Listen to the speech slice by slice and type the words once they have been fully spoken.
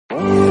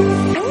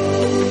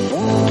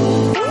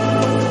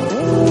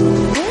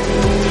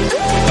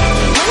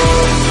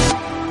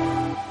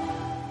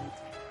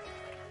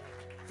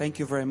Thank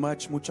you very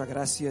much. Muchas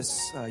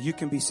gracias. You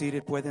can be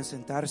seated. Pueden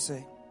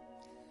sentarse.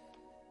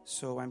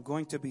 So I'm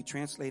going to be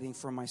translating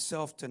for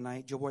myself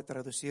tonight. Yo voy a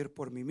traducir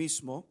por mí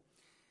mismo.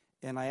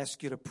 And I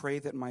ask you to pray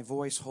that my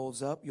voice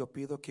holds up. Yo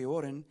pido que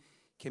oren,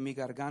 que mi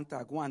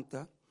garganta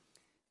aguanta.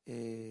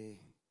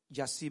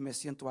 Ya sí me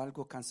siento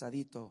algo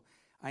cansadito.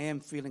 I am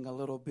feeling a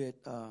little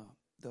bit,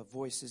 the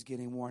voice is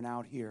getting worn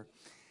out here.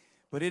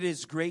 But it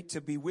is great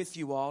to be with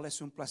you all.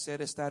 Es un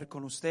placer estar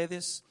con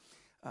ustedes.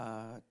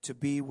 To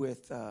be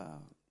with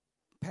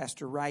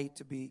Pastor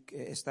Wright,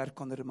 estar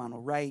con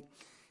hermano Wright,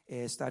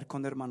 estar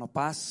con hermano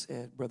Paz,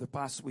 Brother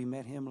Paz. We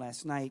met him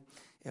last night.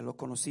 Lo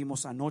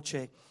conocimos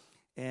anoche.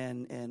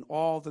 And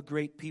all the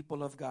great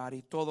people of God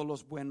y todos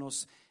los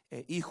buenos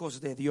hijos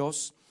de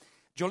Dios.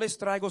 Yo les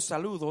traigo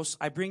saludos.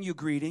 I bring you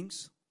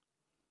greetings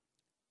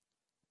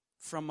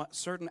from a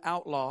certain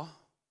outlaw,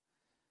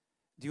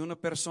 de una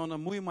persona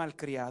muy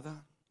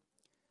malcriada.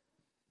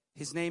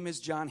 His name is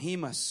John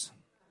Hemus.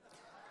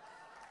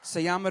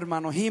 Se llama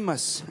hermano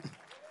Hemus.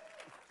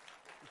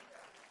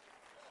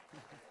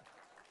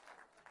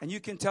 And you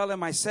can tell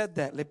him I said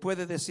that. Le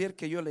puede decir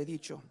que yo le he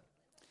dicho.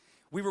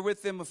 We were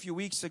with them a few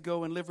weeks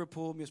ago in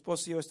Liverpool. Mi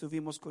esposo y yo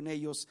estuvimos con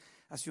ellos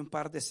hace un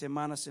par de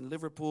semanas en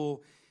Liverpool.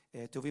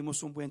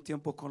 Tuvimos un buen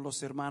tiempo con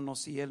los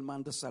hermanos y él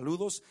manda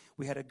saludos.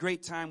 We had a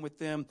great time with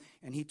them,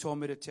 and he told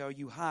me to tell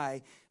you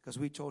hi because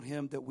we told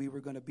him that we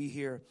were going to be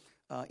here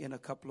in a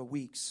couple of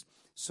weeks.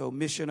 So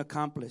mission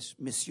accomplished,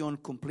 misión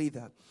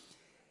cumplida.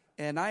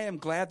 And I am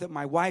glad that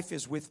my wife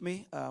is with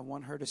me. I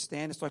want her to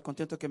stand. Estoy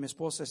contento que mi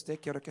esposa esté.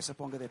 Quiero que se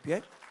ponga de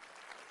pie.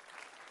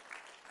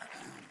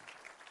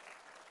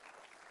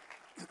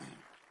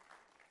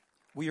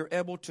 We are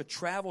able to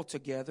travel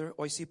together.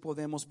 Hoy sí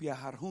podemos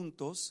viajar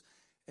juntos.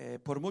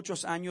 Por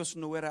muchos años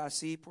no era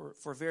así.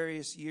 For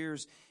various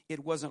years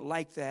it wasn't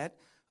like that.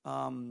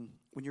 When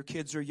your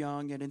kids are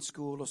young and in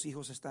school, los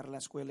hijos están en la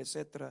escuela,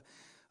 etc.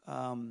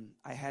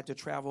 I had to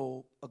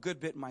travel a good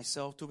bit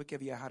myself. Tuve que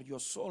viajar yo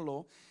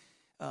solo.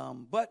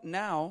 But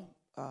now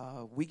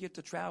we get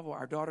to travel.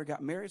 Our daughter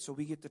got married, so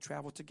we get to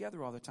travel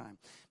together all the time.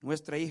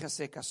 Nuestra hija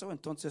se casó,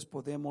 entonces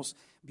podemos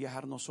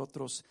viajar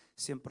nosotros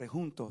siempre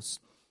juntos.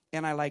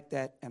 And I like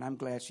that, and I'm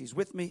glad she's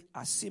with me.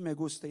 Así me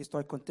gusta y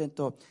estoy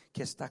contento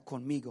que está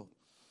conmigo.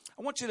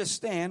 I want you to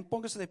stand.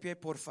 Póngase de pie,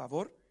 por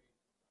favor.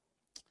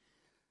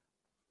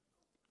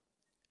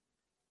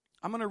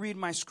 I'm going to read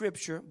my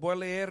scripture. Voy a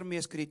leer mi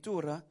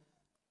escritura.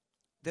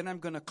 Then I'm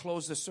going to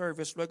close the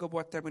service. Luego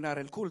voy a terminar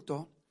el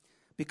culto.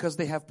 Because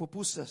they have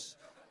pupusas.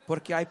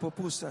 Porque hay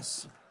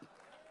pupusas.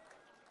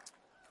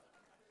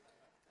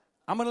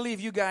 I'm going to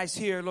leave you guys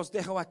here. Los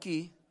dejo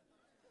aquí.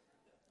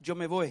 Yo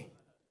me voy.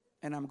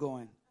 And I'm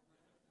going.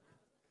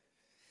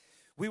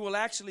 We will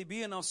actually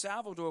be in El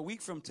Salvador a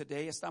week from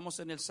today. Estamos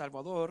en El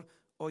Salvador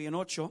hoy en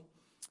 8.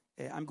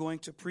 I'm going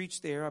to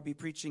preach there. I'll be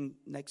preaching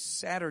next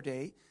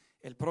Saturday.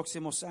 El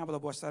próximo sábado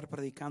voy a estar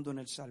predicando en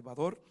El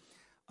Salvador.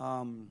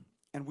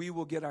 And we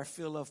will get our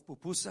fill of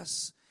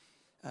pupusas.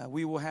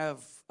 We will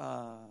have,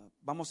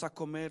 vamos a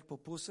comer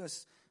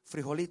pupusas,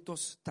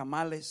 frijolitos,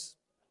 tamales.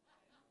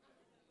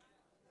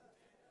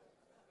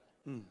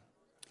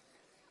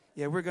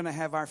 Yeah, we're going to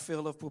have our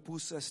fill of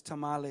pupusas,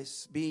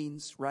 tamales,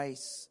 beans,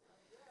 rice,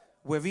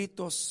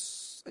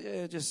 huevitos,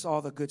 just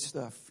all the good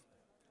stuff.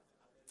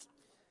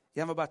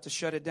 Yeah, I'm about to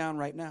shut it down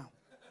right now.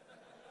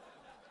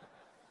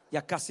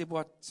 Ya casi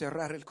voy a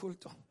cerrar el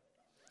culto.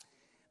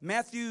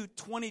 Matthew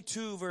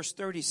 22, verse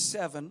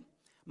 37.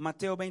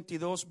 Mateo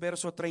 22,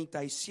 verso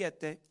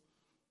 37.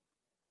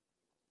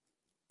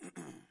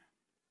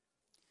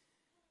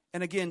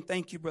 And again,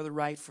 thank you, Brother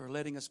Wright, for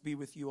letting us be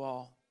with you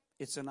all.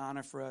 It's an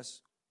honor for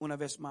us. Una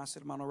vez más,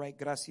 hermano Wright,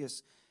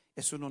 gracias.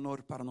 Es un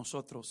honor para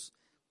nosotros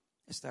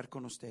estar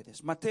con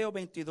ustedes. Mateo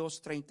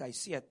 22,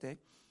 37.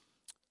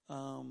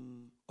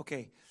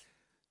 Okay.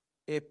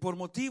 Por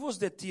motivos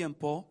de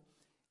tiempo,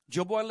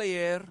 yo voy a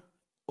leer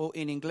o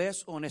en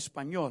inglés o en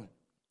español.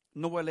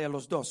 No voy a leer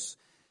los dos.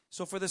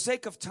 So for the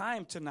sake of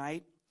time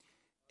tonight,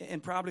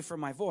 and probably for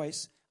my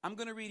voice, I'm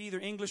going to read either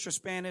English or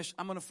Spanish.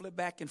 I'm going to flip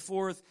back and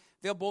forth.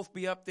 They'll both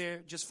be up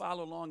there. Just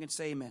follow along and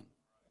say amen.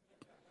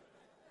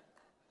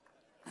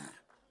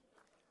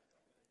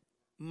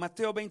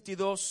 Mateo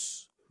 22,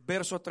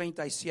 verso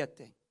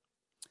 37.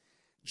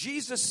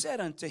 Jesus said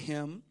unto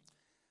him,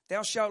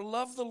 Thou shalt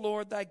love the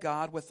Lord thy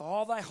God with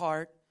all thy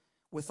heart,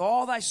 with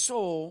all thy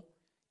soul,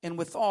 and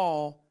with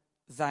all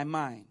thy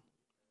mind.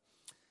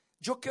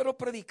 Yo quiero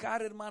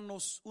predicar,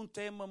 hermanos, un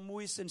tema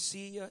muy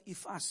sencillo y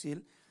fácil.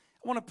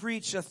 I want to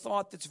preach a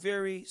thought that's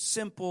very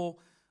simple.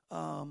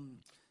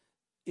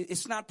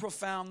 It's not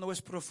profound, no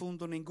es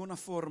profundo, ninguna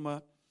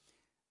forma.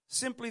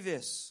 Simply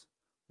this.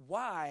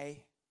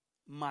 Why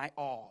my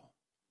all?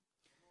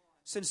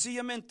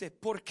 Sencillamente,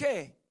 ¿por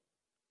qué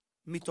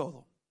mi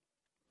todo?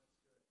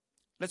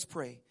 Let's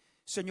pray.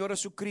 Señor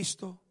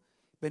Jesucristo,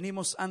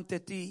 venimos ante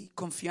ti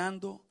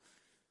confiando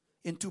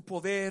en tu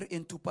poder,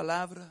 en tu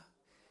palabra.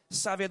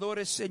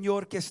 Sabedores,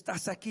 Señor, que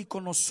estás aquí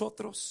con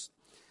nosotros.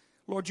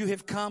 Lord, you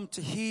have come to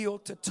heal,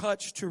 to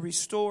touch, to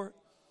restore,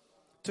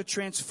 to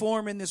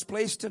transform in this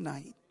place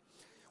tonight.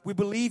 We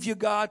believe you,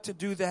 God, to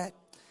do that.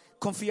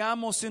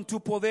 Confiamos en tu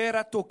poder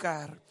a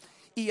tocar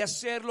y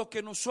hacer lo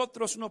que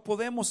nosotros no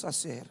podemos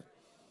hacer.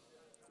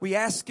 We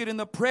ask it in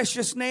the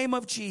precious name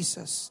of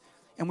Jesus,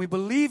 and we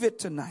believe it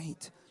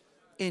tonight.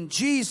 In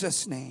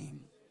Jesus'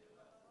 name,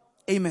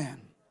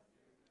 amen.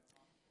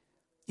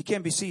 You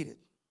can be seated.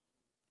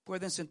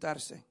 Pueden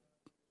sentarse.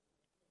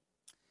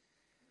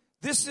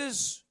 This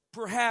is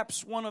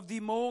perhaps one of the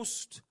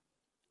most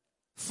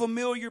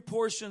familiar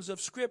portions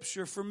of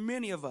Scripture for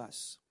many of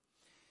us.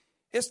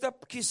 Esta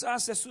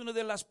quizás es una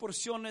de las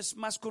porciones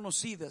más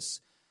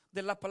conocidas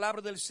de la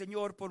palabra del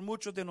Señor por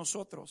muchos de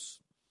nosotros.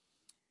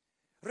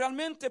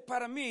 Realmente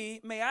para mí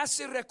me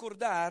hace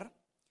recordar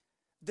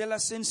de la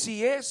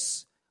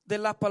sencillez de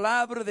la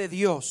palabra de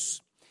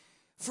Dios.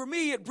 For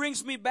me, it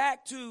brings me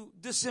back to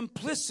the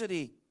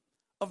simplicity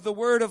of the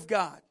Word of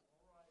God.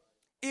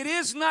 It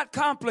is not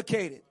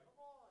complicated.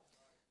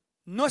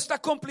 No está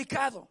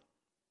complicado.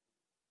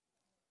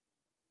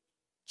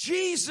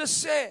 Jesus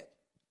said,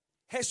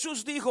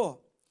 Jesús dijo,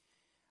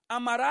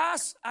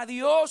 amarás a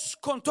Dios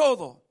con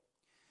todo.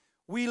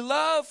 We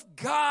love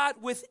God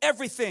with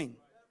everything.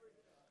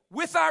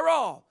 With our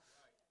all.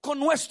 Con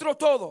nuestro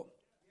todo.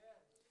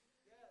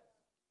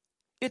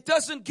 It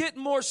doesn't get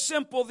more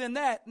simple than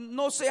that.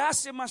 No se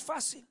hace más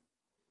fácil.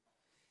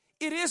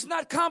 It is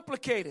not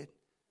complicated.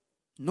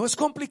 No es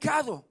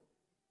complicado.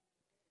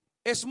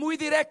 Es muy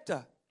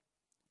directa.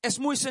 Es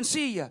muy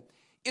sencilla.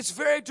 It's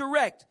very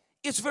direct.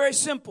 It's very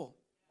simple.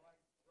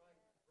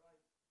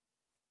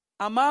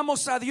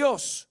 Amamos a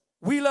Dios.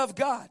 We love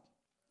God.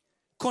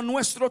 Con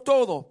nuestro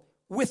todo.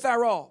 With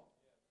our all.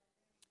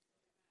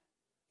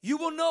 You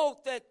will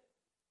note that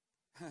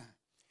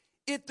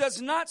it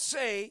does not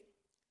say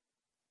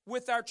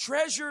with our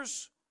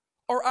treasures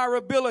or our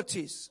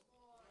abilities.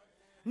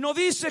 No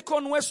dice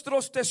con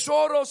nuestros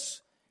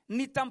tesoros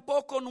ni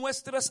tampoco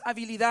nuestras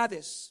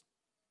habilidades.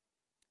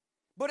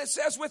 But it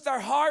says with our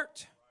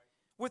heart,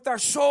 with our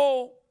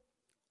soul,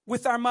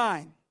 with our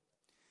mind.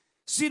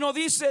 Sino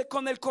dice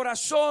con el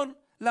corazón,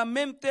 la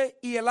mente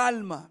y el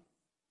alma.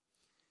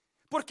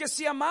 Porque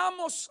si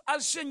amamos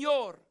al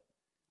Señor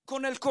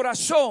con el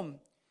corazón,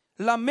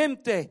 la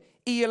mente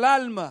y el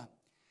alma,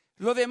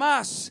 lo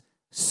demás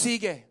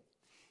sigue.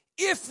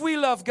 If we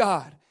love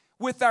God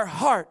with our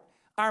heart,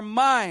 our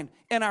mind,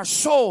 and our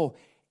soul,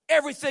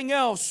 everything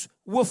else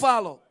will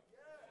follow.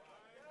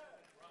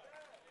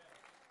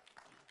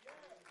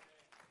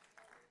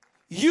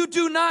 You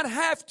do not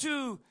have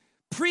to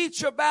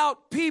preach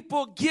about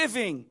people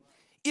giving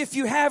if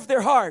you have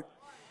their heart.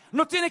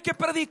 No tiene que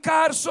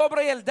predicar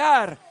sobre el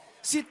dar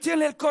si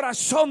tiene el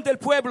corazón del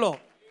pueblo.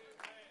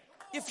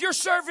 If you're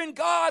serving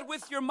God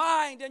with your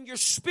mind and your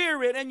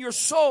spirit and your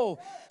soul,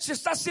 si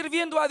está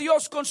sirviendo a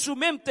Dios con su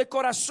mente,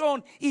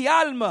 corazón y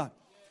alma,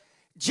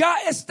 ya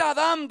está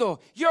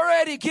dando. You're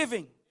already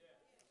giving.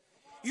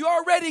 You're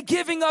already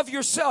giving of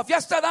yourself. Ya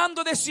está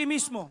dando de sí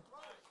mismo.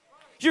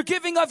 You're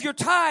giving of your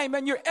time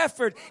and your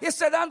effort.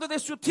 Está dando de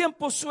su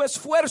tiempo, su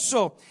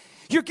esfuerzo.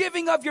 You're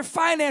giving of your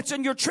finance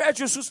and your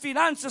treasures, sus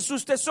finanzas,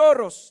 sus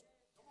tesoros.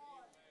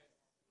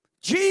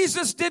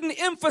 Jesus didn't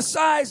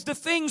emphasize the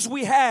things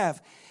we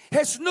have.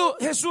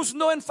 Jesús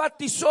no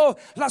enfatizó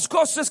las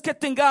cosas que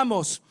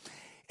tengamos.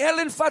 Él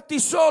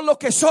enfatizó lo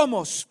que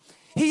somos.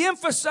 He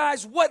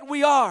emphasized what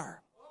we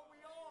are.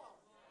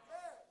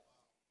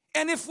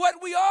 And if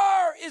what we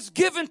are is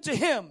given to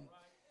Him,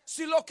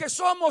 si lo que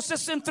somos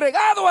es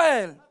entregado a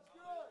Él,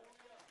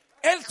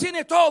 Él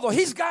tiene todo.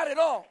 He's got it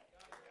all.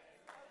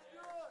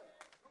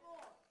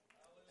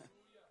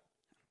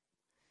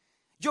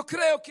 Yo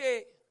creo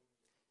que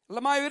la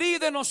mayoría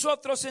de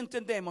nosotros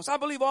entendemos. I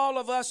believe all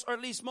of us, or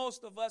at least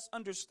most of us,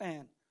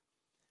 understand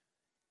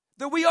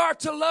that we are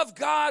to love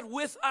God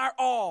with our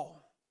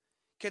all.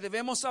 Que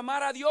debemos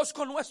amar a Dios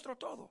con nuestro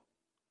todo.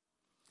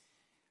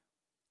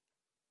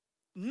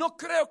 No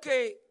creo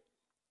que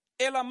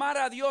el amar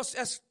a Dios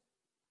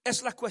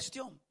es la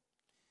cuestión.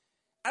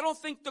 I don't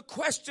think the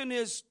question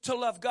is to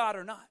love God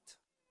or not.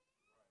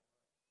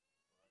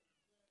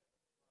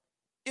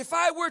 If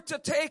I were to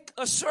take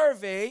a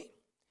survey,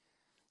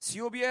 si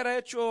hubiera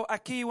hecho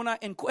aquí una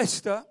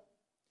encuesta,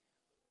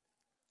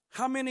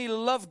 how many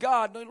love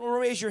God?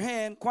 Raise your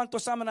hand.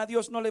 ¿Cuántos aman a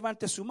Dios? No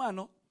levante su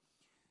mano.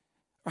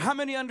 Or how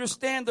many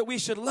understand that we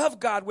should love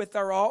God with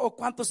our all? ¿O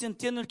cuántos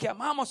entienden que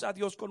amamos a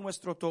Dios con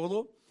nuestro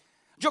todo?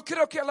 Yo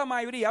creo que la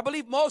mayoría, I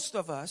believe most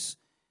of us,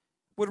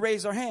 would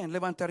raise our hand.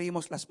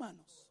 Levantaríamos las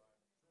manos.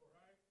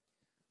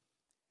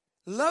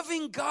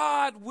 Loving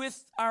God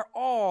with our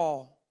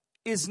all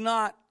is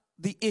not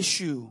the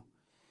issue.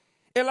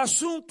 El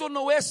asunto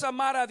no es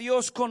amar a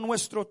Dios con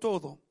nuestro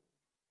todo.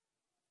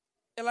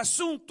 El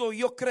asunto,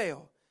 yo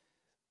creo,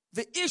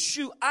 the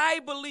issue I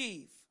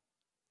believe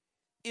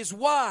is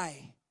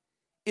why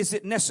is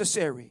it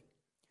necessary?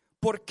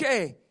 ¿Por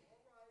qué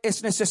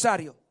es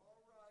necesario?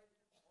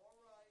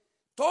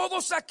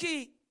 Todos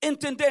aquí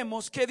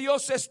entendemos que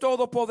Dios es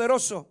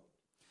todopoderoso.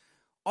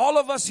 All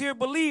of us here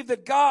believe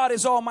that God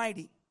is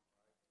almighty.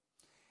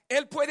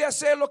 Él puede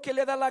hacer lo que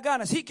le da la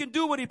gana. He can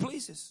do what he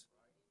pleases.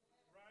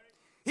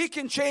 He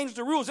can change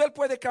the rules. Él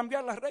puede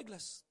cambiar las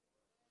reglas.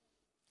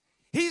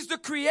 He's the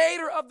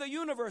creator of the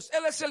universe.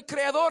 Él es el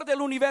creador del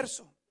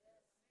universo.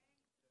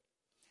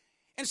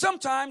 And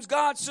sometimes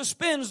God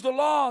suspends the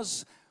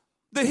laws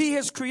that He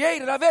has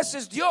created. A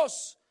veces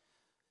Dios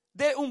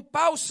da un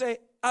pause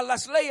a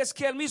las leyes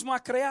que Él mismo ha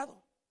creado.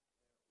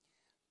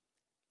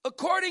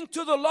 According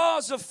to the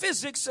laws of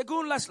physics,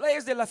 según las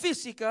leyes de la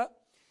física,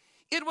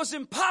 it was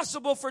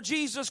impossible for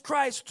Jesus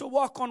Christ to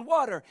walk on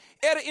water.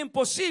 Era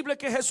imposible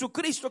que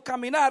Jesucristo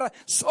caminara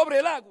sobre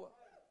el agua.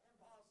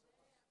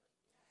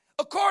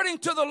 According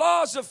to the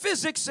laws of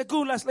physics,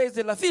 según las leyes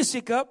de la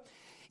física,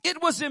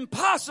 it was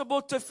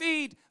impossible to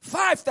feed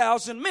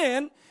 5,000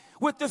 men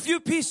with a few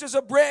pieces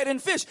of bread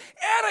and fish.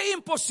 Era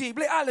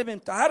imposible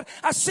alimentar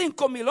a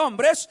 5,000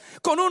 hombres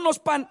con unos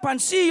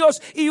pancillos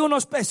y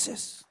unos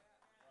peces.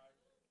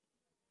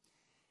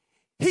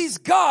 He's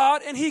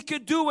God and He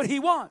could do what He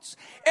wants.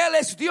 Él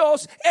es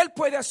Dios, Él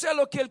puede hacer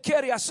lo que Él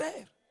quiere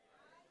hacer.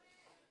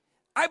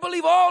 I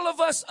believe all of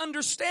us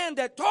understand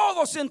that.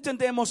 Todos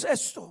entendemos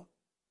esto.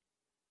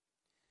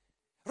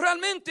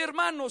 Realmente,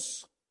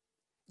 hermanos,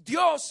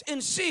 Dios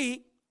en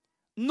sí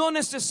no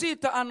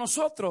necesita a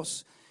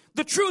nosotros.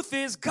 The truth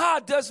is,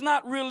 God does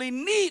not really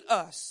need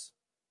us.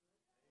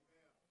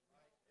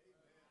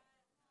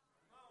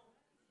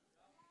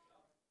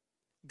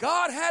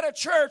 God had a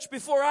church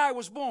before I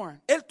was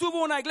born. Él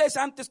tuvo una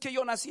iglesia antes que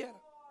yo naciera.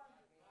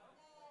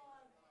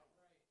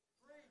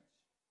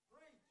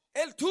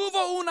 Él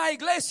tuvo una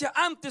iglesia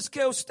antes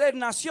que usted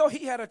nació.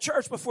 He had a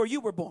church before you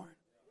were born.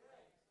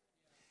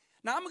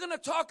 Now I'm going to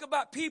talk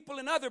about people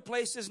in other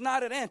places,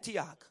 not at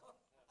Antioch.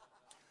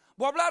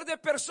 Voy a hablar de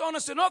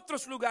personas en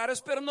otros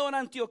lugares, pero no en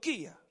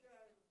Antioquía.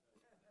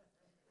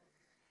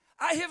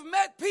 I have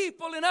met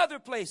people in other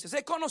places.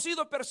 He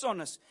conocido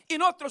personas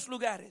en otros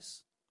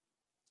lugares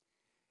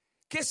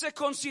que se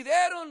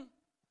consideran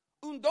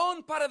un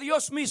don para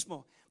Dios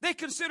mismo. They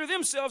consider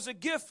themselves a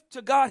gift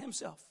to God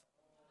Himself.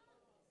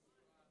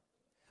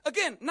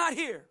 Again, not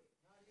here.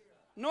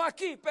 No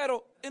aquí,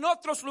 pero en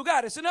otros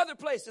lugares, in other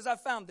places I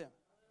found them.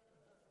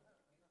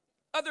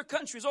 Other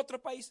countries,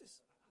 otros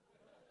países.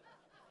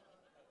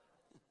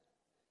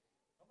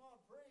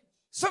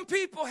 Some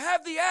people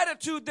have the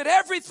attitude that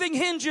everything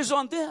hinges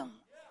on them.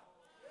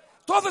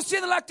 Todos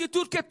tienen la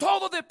actitud que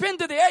todo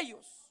depende de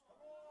ellos.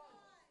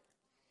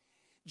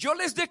 Yo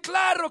les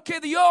declaro que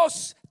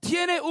Dios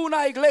tiene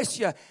una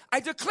iglesia. I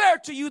declare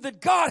to you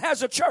that God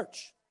has a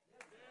church.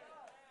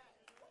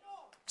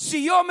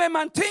 Si yo me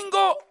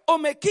mantengo o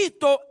me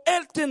quito,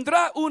 Él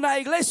tendrá una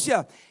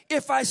iglesia.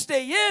 If I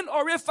stay in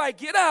or if I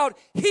get out,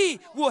 He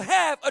will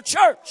have a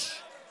church.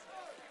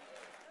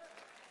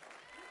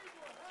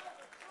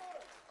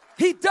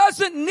 He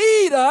doesn't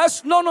need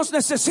us, no nos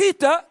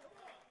necesita.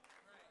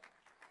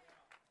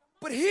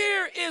 But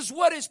here is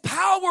what is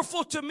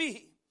powerful to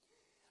me.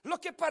 Lo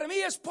que para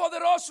mí es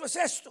poderoso es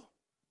esto.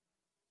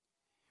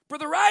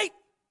 Brother Wright,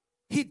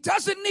 he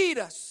doesn't need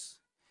us.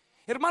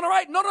 Hermano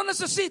Wright, no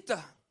nos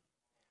necesita.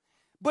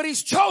 But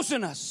He's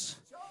chosen us.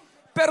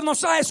 Pero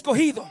nos ha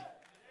escogido.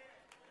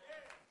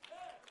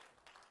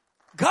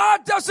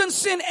 God doesn't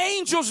send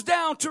angels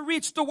down to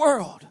reach the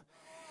world.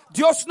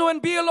 Dios no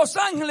envía los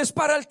ángeles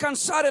para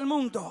alcanzar el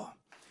mundo.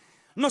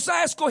 Nos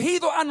ha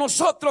escogido a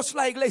nosotros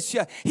la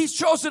iglesia. He's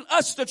chosen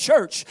us, the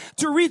church,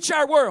 to reach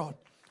our world.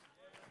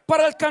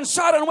 Para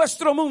alcanzar a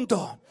nuestro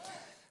mundo.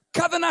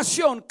 Cada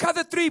nación,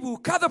 cada tribu,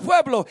 cada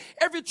pueblo,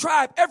 every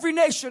tribe, every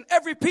nation,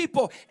 every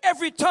people,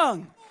 every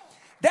tongue.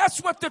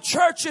 That's what the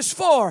church is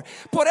for.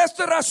 Por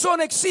esta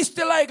razón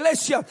existe la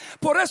iglesia.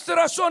 Por esta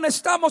razón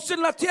estamos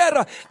en la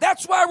tierra.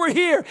 That's why we're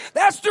here.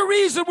 That's the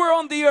reason we're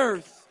on the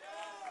earth.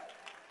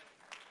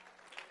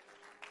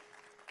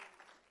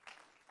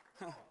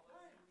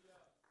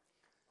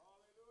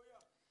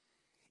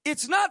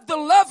 It's not the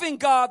loving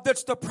God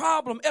that's the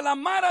problem. El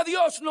amar a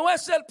Dios no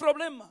es el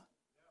problema.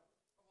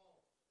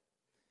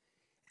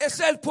 Es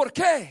el por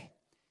qué.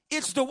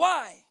 It's the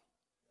why.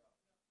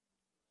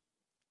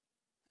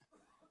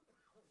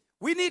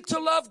 We need to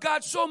love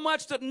God so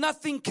much that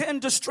nothing can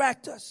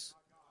distract us.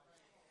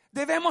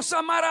 Debemos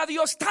amar a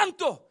Dios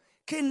tanto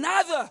que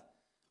nada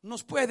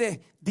nos puede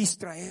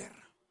distraer.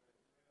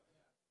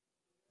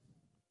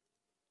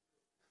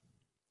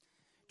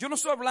 Yo no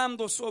estoy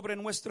hablando sobre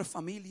nuestra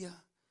familia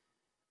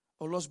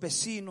o los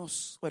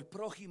vecinos o el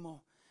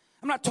prójimo.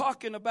 I'm not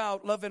talking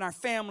about loving our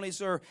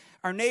families or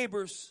our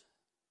neighbors.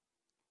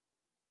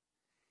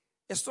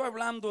 Estoy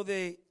hablando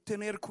de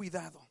tener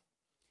cuidado.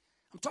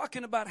 I'm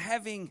talking about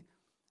having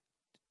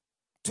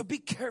to be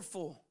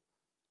careful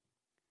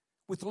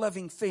with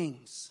loving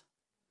things.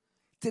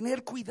 Tener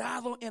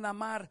cuidado en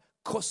amar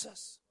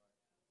cosas.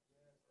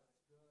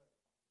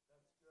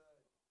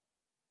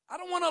 I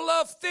don't want to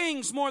love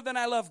things more than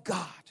I love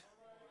God.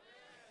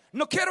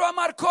 No quiero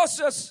amar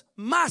cosas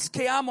más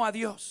que amo a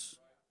Dios.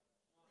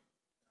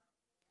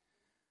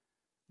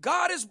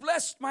 God has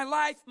blessed my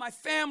life, my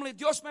family.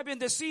 Dios me ha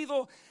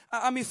bendecido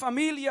a mi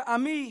familia, a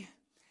mí.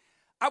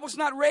 I was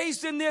not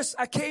raised in this.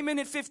 I came in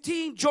at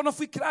 15. Yo no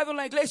fui criado en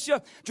la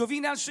iglesia. Yo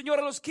vine al Señor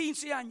a los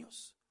 15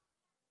 años.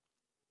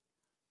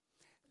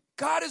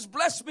 God has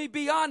blessed me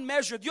beyond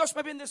measure. Dios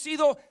me ha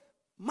bendecido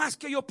más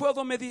que yo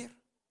puedo medir.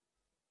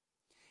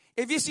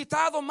 He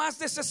visitado más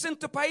de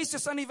 60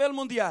 países a nivel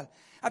mundial.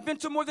 I've been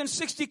to more than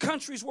 60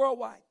 countries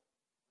worldwide.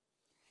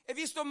 He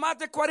visto más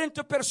de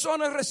 40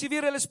 personas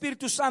recibir el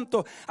Espíritu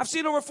Santo. I've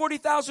seen over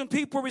 40,000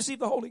 people receive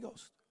the Holy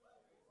Ghost.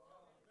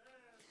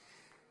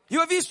 Yo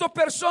he visto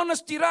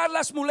personas tirar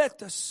las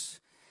muletas.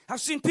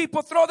 I've seen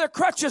people throw their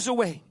crutches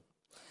away.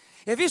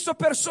 He visto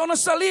personas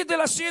salir de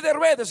la silla de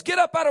ruedas, get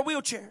up out of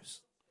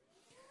wheelchairs.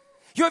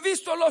 Yo he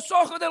visto los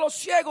ojos de los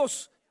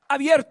ciegos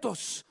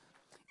abiertos,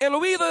 el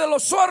oído de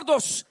los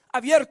sordos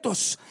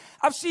abiertos.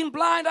 I've seen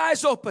blind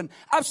eyes open.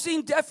 I've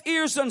seen deaf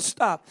ears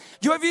unstopped.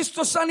 Yo he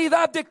visto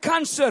sanidad de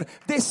cáncer,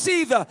 de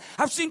SIDA.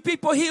 I've seen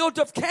people healed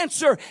of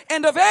cancer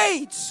and of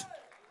AIDS.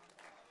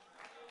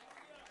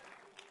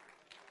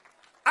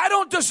 I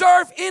don't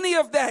deserve any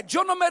of that.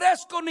 Yo no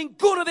merezco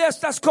ninguna de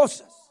estas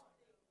cosas.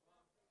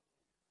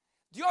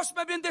 Dios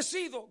me ha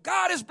bendecido.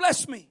 God has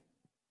blessed me.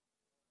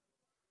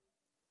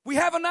 We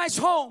have a nice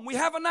home. We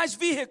have a nice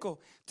vehicle.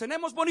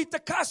 Tenemos bonita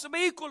casa,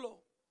 vehículo.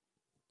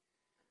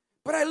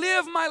 But I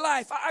live my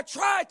life. I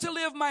try to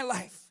live my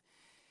life.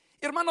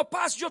 Hermano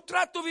Paz, yo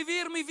trato de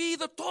vivir mi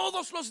vida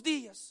todos los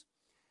días.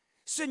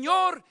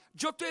 Señor,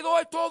 yo te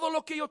doy todo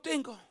lo que yo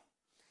tengo.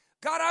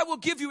 God, I will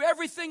give you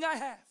everything I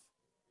have.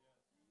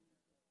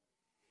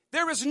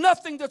 There is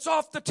nothing that's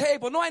off the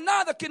table. No hay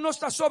nada que no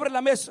está sobre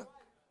la mesa.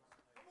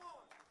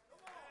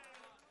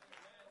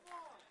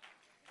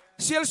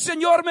 Si el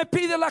Señor me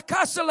pide la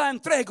casa, la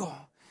entrego.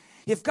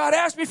 If God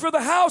asks me for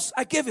the house,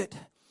 I give it.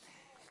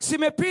 Si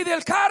me pide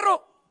el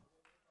carro,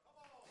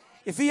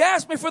 if He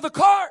asks me for the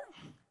car,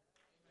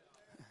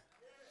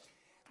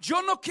 yo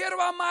no quiero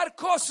amar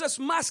cosas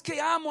más que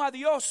amo a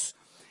Dios.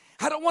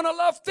 I don't want to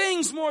love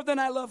things more than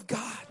I love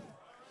God.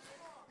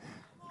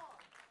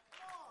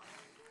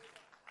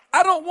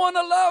 I don't want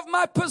to love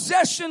my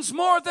possessions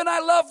more than I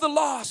love the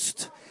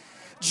lost.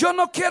 Yo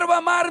no quiero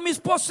amar mis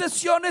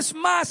posesiones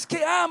más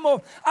que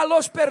amo a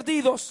los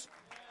perdidos.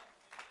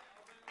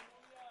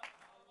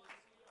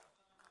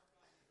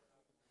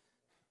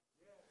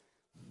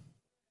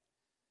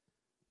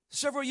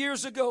 Several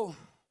years ago,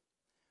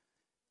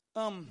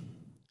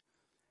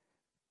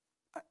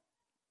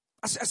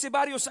 hace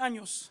varios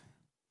años,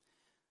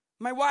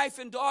 my wife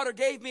and daughter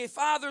gave me a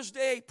Father's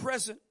Day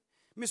present.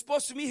 Mi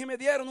esposo y mi hija me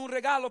dieron un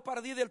regalo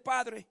para el Día del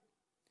Padre.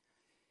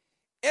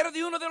 Era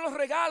de uno de los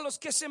regalos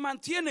que se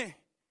mantiene,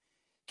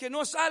 que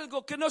no es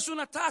algo, que no es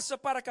una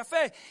taza para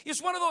café.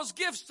 It's one of those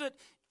gifts that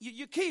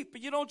you keep,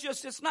 and you don't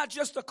just, it's not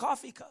just a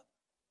coffee cup.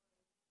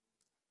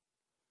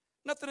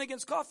 Nothing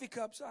against coffee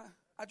cups.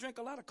 I drink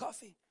a lot of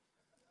coffee.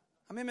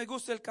 A mí me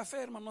gusta el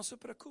café, hermano, no se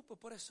preocupe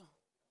por eso.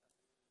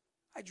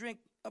 I drink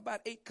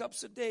about 8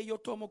 cups a day. Yo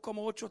tomo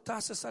como 8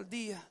 tazas al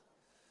día.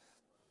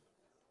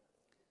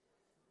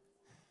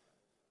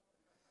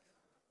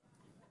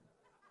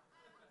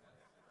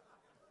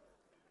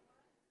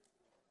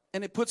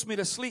 And it puts me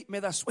to sleep,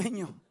 me da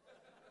sueño.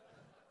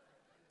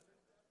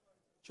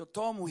 Yo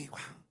tomo y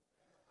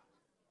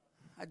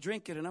I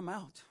drink it and I'm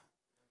out.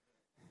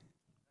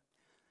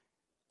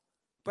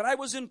 But I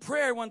was in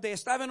prayer one day,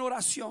 estaba en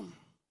oración.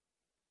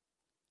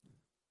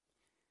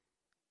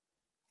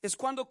 Es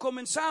cuando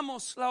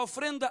comenzamos la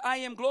ofrenda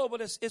I Am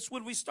Global. It's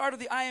when we started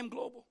the I Am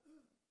Global.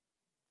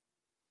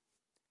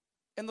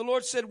 And the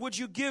Lord said, would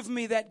you give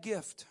me that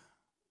gift?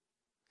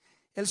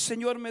 El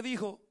Señor me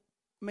dijo,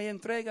 me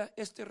entrega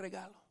este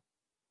regalo.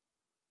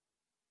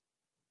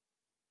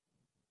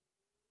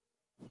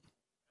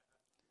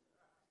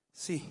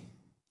 Sí,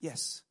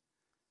 yes.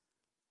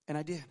 And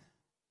I did.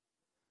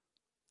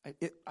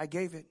 I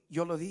gave it.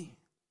 Yo lo di.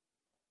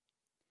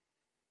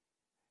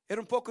 Era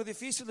un poco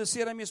difícil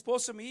decir a mi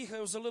esposa, mi hija.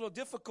 It was a little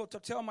difficult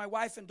to tell my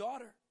wife and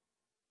daughter.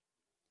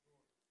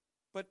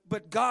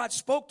 But God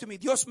spoke to me.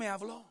 Dios me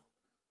habló.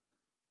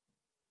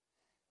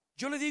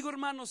 Yo le digo,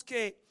 hermanos,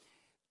 que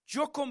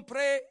yo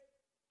compré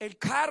el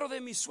carro de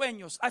mis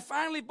sueños. I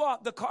finally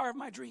bought the car of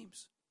my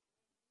dreams.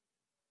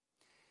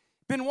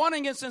 Been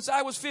wanting it since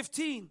I was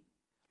 15.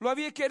 Lo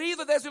había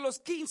querido desde los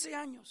 15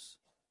 años.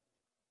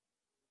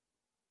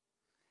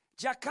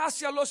 Ya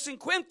casi a los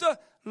 50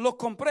 lo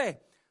compré.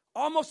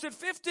 Almost at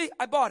 50,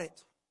 I bought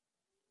it.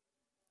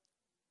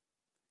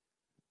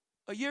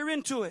 A year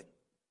into it,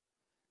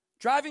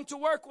 driving to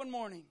work one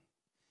morning.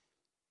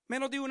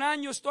 Menos de un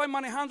año estoy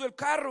manejando el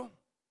carro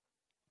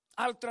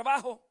al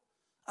trabajo,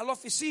 a la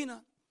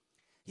oficina.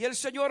 Y el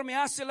Señor me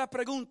hace la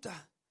pregunta.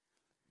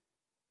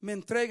 Me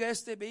entrega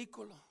este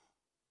vehículo.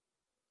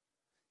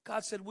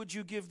 God said, would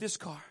you give this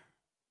car?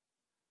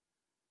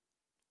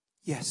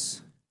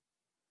 Yes.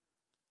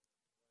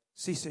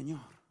 Sí,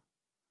 Señor.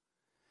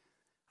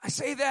 I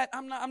say that,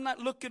 I'm not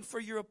looking for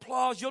your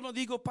applause. Yo no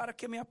digo para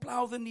que me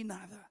aplauden ni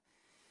nada.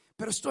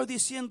 Pero estoy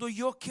diciendo,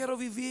 yo quiero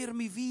vivir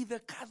mi vida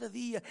cada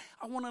día.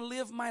 I want to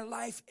live my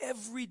life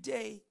every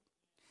day.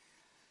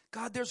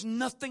 God, there's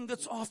nothing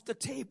that's off the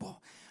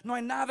table. No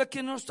hay nada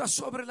que no está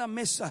sobre la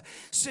mesa.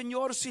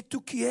 Señor, si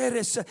tú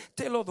quieres,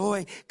 te lo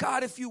doy.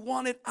 God, if you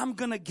want it, I'm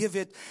going to give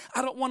it.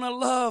 I don't want to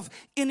love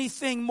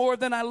anything more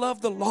than I love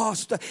the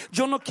lost.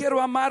 Yo no quiero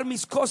amar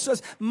mis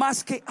cosas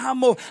más que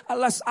amo a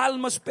las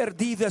almas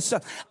perdidas.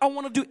 I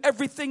want to do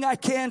everything I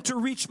can to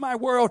reach my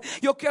world.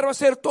 Yo quiero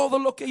hacer todo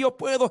lo que yo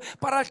puedo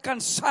para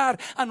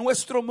alcanzar a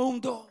nuestro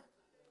mundo.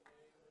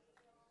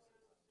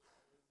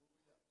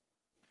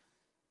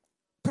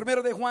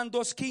 Primero de Juan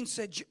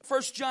 2:15,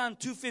 1 John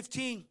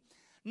 2:15.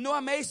 No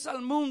améis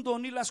al mundo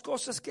ni las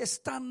cosas que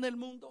están en el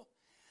mundo.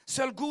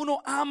 Si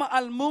alguno ama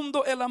al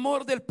mundo, el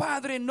amor del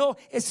Padre no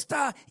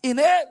está en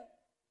él.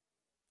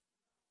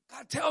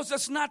 God tells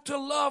us not to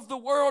love the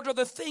world or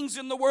the things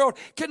in the world.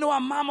 Que no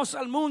amamos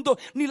al mundo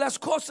ni las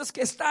cosas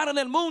que están en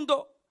el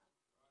mundo.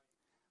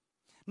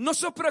 No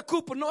se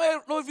preocupe, no he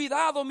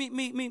olvidado mi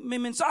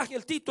mensaje,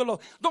 el título.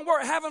 Don't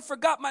worry, I haven't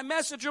forgot my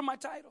message or my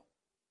title.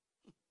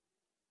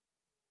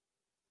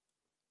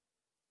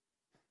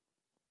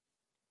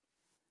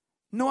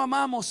 No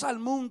amamos al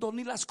mundo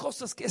ni las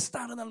cosas que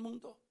están en el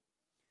mundo.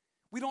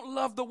 We don't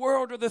love the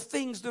world or the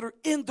things that are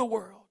in the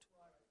world.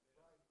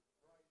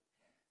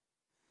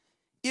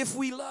 If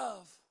we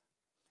love,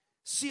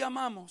 si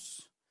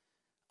amamos,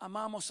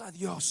 amamos a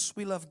Dios.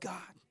 We love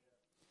God.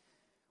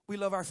 We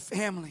love our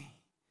family.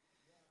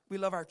 We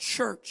love our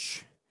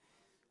church.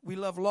 We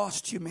love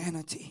lost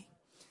humanity.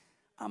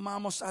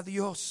 Amamos a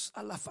Dios,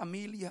 a la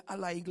familia, a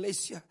la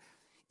iglesia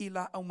y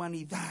la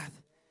humanidad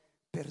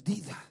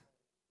perdida.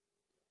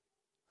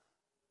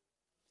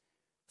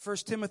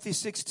 1 Timothy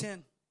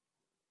 6:10.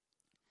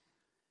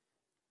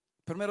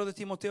 Primero de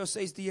Timoteo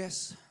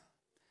 6:10.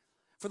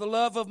 For the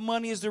love of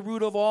money is the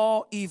root of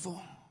all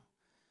evil.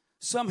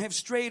 Some have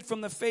strayed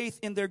from the faith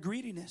in their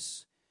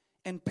greediness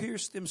and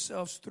pierced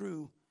themselves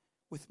through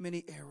with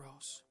many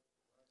arrows.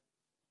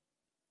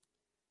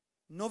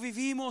 No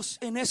vivimos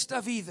en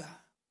esta vida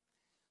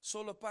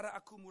solo para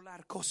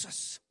acumular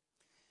cosas.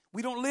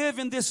 We don't live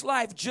in this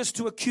life just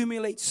to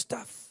accumulate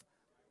stuff.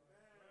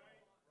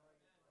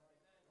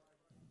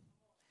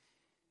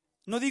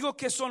 No digo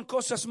que son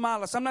cosas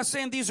malas. I'm not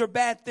saying these are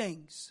bad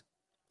things.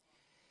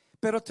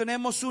 Pero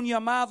tenemos un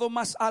llamado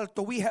más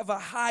alto. We have a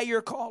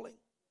higher calling.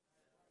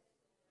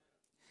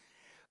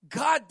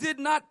 God did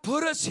not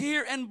put us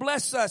here and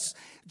bless us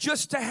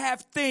just to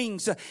have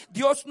things.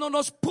 Dios no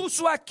nos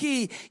puso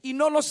aquí y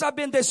no nos ha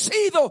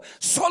bendecido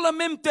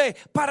solamente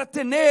para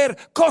tener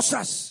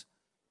cosas.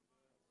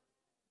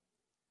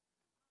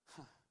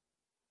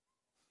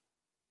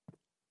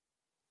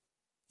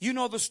 You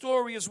know the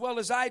story as well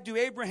as I do.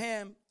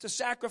 Abraham to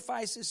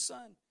sacrifice his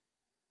son.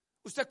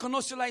 Usted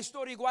conoce la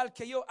historia igual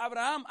que yo.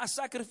 Abraham a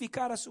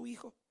sacrificar a su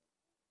hijo.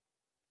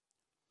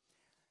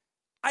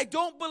 I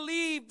don't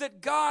believe that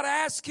God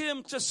asked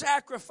him to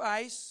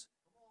sacrifice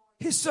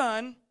his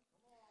son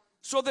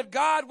so that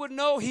God would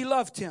know he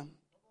loved him.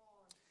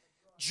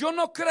 Yo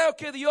no creo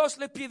que Dios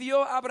le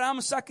pidió a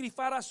Abraham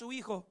sacrificar a su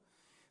hijo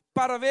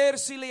para ver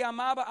si le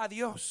amaba a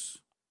Dios.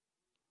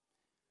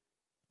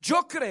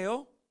 Yo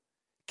creo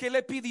que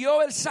le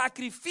pidió el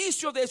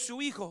sacrificio de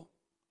su hijo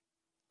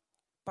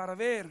para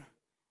ver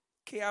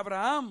que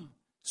Abraham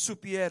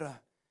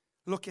supiera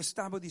lo que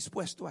estaba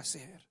dispuesto a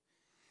hacer.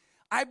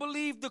 I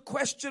believe the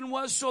question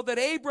was so that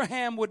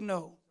Abraham would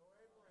know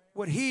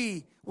what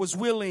he was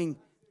willing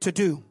to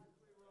do.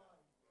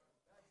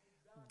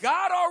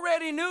 God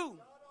already knew.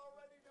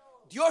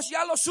 Dios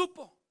ya lo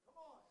supo.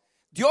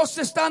 Dios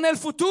está en el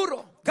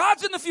futuro.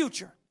 God's in the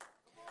future.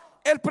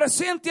 El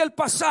presente y el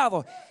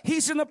pasado.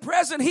 He's in the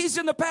present, he's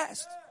in the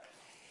past.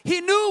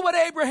 He knew what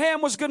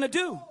Abraham was going to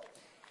do.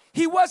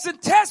 He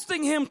wasn't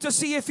testing him to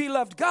see if he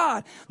loved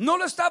God. No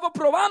lo estaba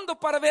probando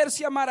para ver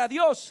si amara a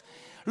Dios.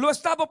 Lo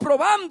estaba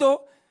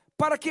probando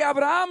para que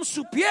Abraham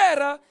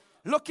supiera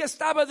lo que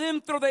estaba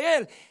dentro de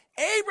él.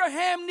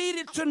 Abraham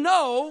needed to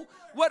know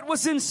what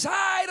was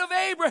inside of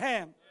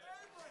Abraham.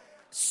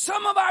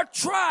 Some of our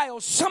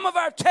trials, some of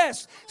our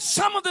tests,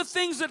 some of the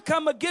things that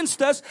come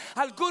against us,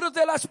 algunas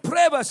de las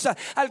pruebas,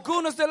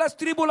 algunas de las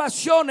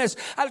tribulaciones,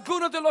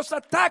 algunos de los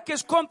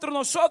ataques contra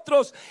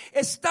nosotros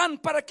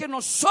están para que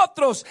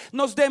nosotros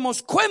nos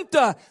demos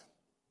cuenta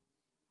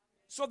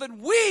so that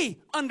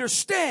we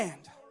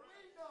understand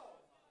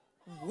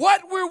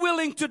what we're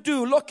willing to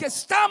do, lo que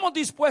estamos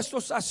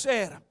dispuestos a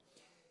hacer,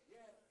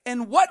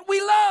 and what we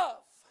love,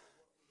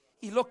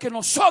 y lo que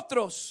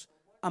nosotros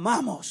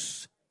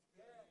amamos.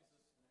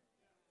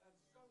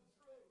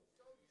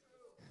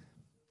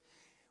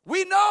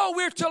 We know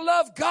we're to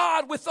love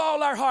God with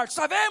all our heart.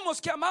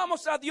 Sabemos que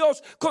amamos a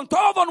Dios con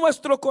todo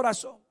nuestro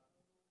corazón.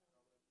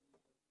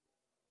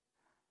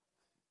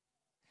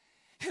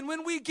 And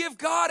when we give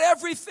God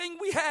everything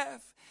we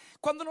have,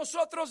 cuando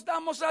nosotros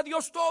damos a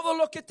Dios todo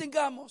lo que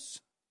tengamos,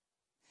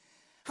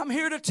 I'm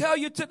here to tell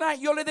you tonight,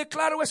 yo le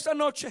declaro esta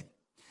noche,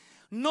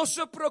 no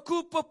se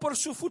preocupe por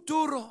su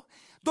futuro.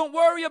 Don't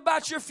worry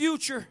about your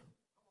future.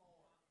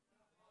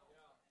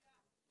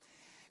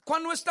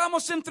 Cuando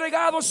estamos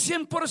entregados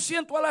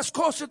 100% a las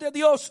cosas de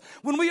Dios,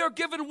 when we are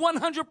given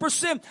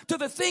 100% to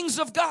the things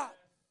of God,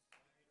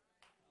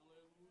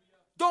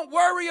 Don't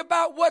worry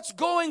about what's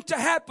going to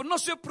happen. No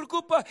se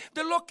preocupa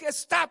de lo que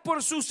está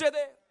por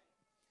suceder.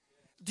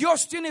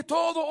 Dios tiene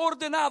todo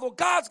ordenado.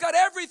 God's got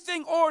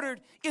everything ordered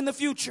in the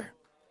future.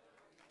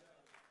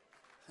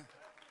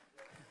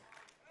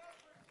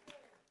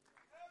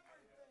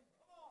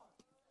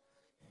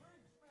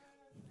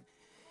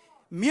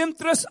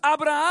 Mientras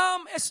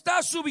Abraham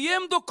está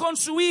subiendo con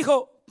su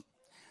hijo,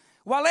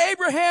 while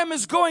Abraham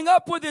is going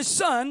up with his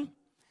son,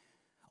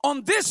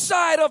 on this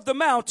side of the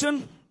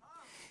mountain,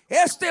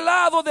 este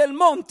lado del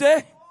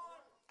monte,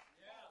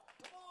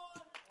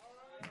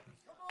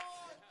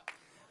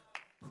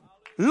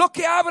 lo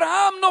que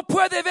Abraham no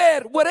puede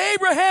ver, what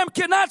Abraham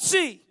cannot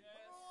see,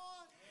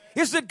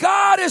 is that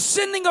God is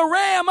sending a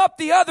ram up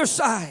the other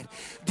side.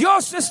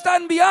 Dios está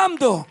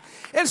enviando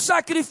el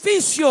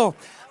sacrificio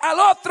al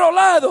otro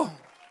lado.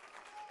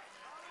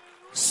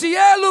 Si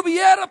él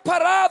hubiera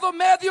parado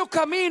medio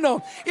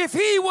camino, if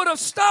he would have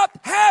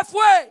stopped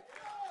halfway,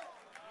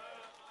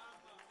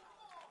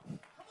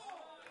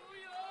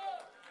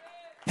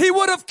 he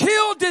would have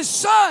killed his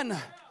son,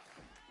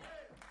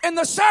 and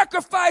the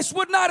sacrifice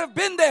would not have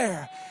been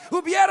there.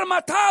 Hubiera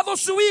matado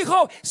su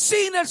hijo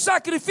sin el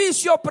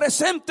sacrificio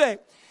presente.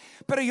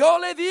 Pero yo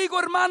le digo,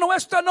 hermano,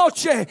 esta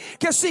noche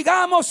que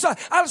sigamos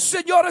al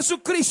Señor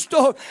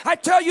Jesucristo. I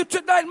tell you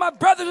tonight, my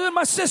brothers and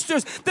my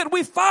sisters, that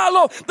we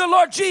follow the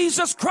Lord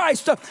Jesus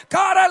Christ.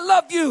 God, I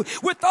love you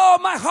with all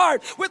my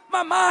heart, with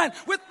my mind,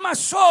 with my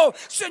soul.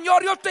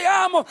 Señor, yo te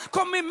amo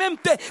con mi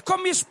mente,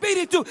 con mi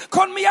espíritu,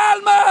 con mi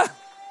alma.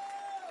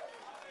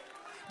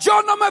 Yo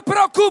no me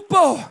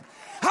preocupo.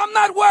 I'm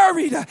not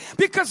worried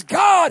because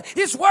God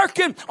is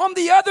working on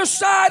the other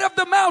side of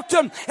the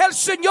mountain. El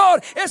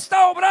Señor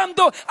está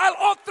obrando al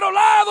otro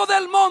lado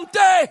del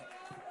monte.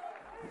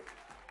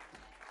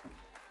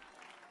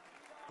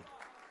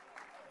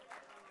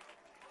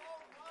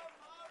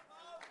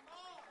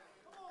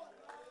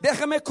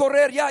 Déjame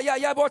correr,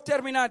 ya voy a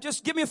terminar.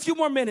 Just give me a few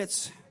more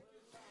minutes.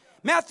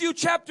 Matthew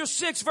chapter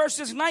 6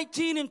 verses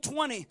 19 and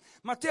 20.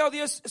 Mateo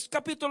 10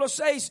 capítulo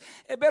 6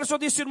 versos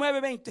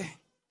 19-20.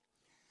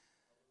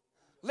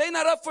 Lay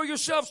not up for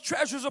yourselves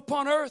treasures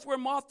upon earth where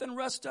moth and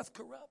rust doth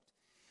corrupt,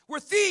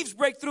 where thieves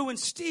break through and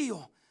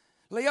steal.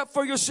 Lay up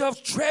for yourselves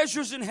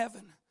treasures in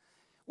heaven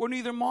where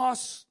neither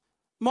moth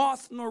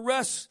nor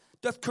rust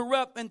doth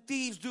corrupt and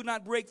thieves do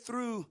not break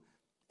through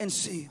and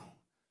steal.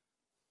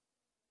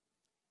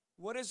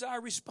 What is our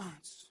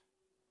response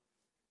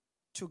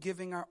to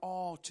giving our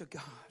all to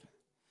God?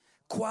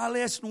 ¿Cuál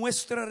es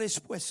nuestra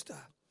respuesta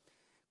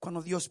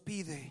cuando Dios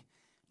pide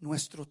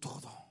nuestro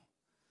todo?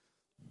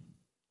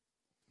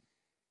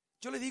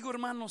 Yo le digo,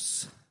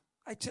 hermanos,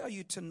 I tell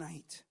you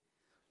tonight,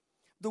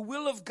 the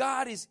will of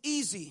God is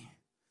easy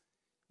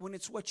when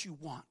it's what you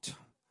want.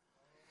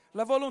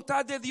 La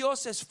voluntad de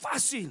Dios es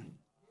fácil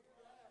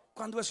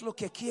cuando es lo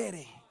que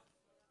quiere.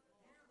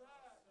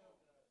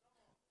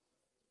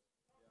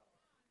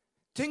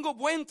 Tengo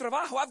buen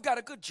trabajo. I've got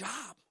a good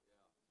job.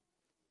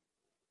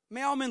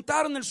 Me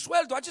aumentaron el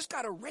sueldo. I just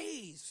got a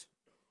raise.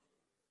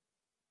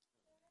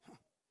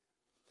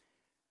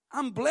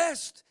 I'm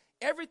blessed.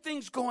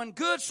 Everything's going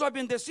good. Soy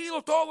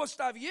bendecido. Todo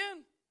está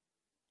bien.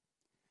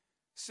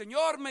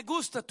 Señor, me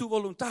gusta tu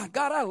voluntad.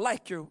 God, I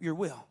like your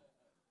will.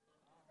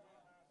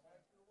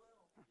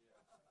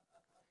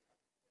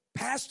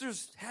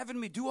 Pastors having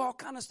me do all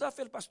kind of stuff.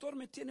 El pastor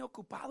me tiene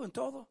ocupado en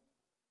todo.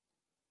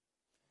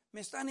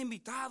 Me están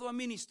invitado a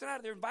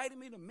ministrar. They're inviting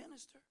me to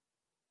minister.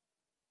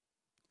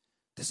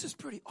 This is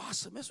pretty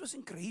awesome. Eso es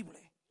increíble.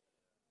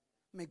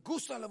 Me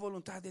gusta la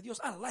voluntad de Dios.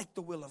 I like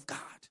the will of God.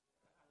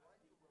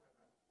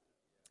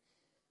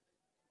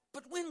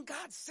 But when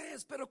God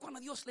says, pero cuando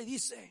Dios le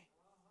dice,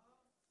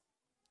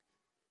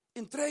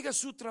 entrega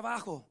su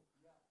trabajo,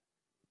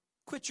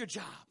 quit your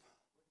job.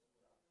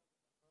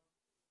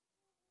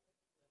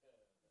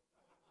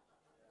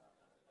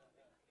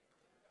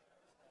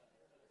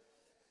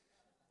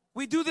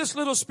 We do this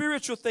little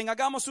spiritual thing.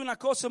 Hagamos una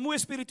cosa muy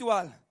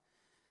espiritual.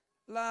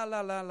 La,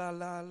 la, la, la,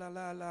 la, la,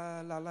 la,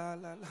 la, la, la,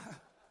 la, la.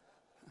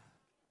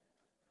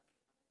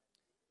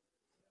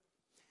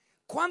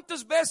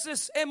 ¿Cuántas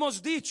veces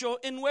hemos dicho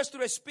en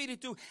nuestro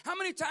espíritu? How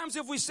many times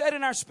have we said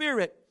in our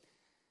spirit,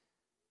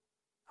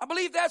 I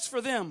believe that's for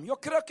them. Yo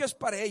creo que es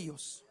para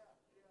ellos.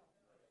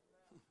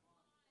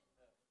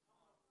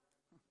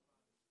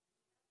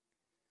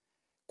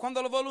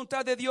 Cuando la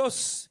voluntad de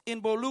Dios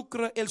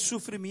involucra el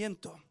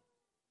sufrimiento.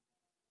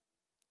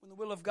 When the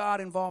will of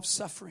God involves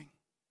suffering,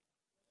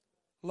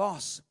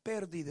 loss,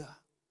 pérdida.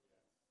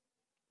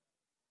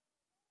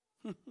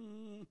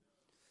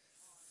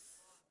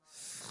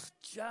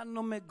 Ya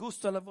no me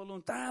gusta la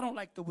voluntad. I don't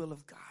like the will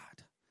of God.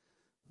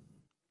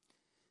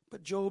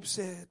 But Job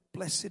said,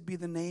 blessed be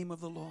the name of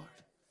the Lord.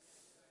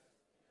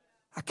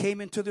 I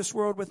came into this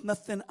world with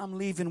nothing. I'm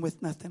leaving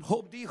with nothing.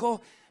 Job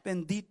dijo,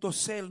 bendito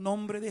sea el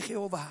nombre de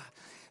Jehová.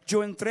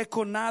 Yo entré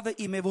con nada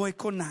y me voy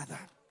con nada.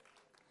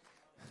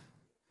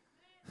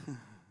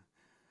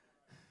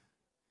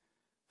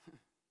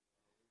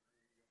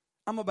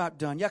 I'm about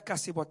done. Ya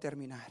casi voy a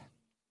terminar.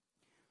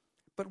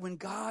 But when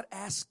God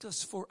asks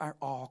us for our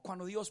all,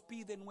 cuando Dios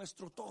pide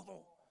nuestro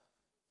todo,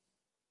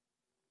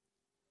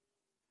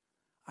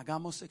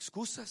 hagamos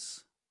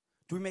excusas.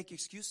 Do we make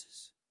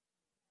excuses?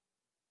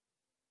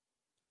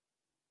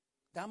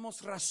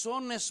 Damos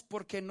razones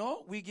por qué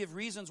no. We give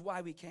reasons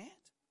why we can't.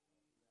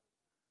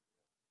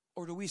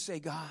 Or do we say,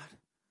 God,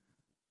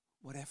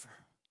 whatever.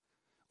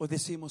 O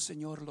decimos,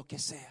 Señor, lo que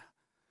sea.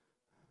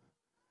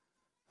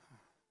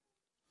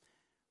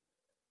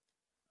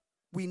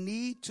 We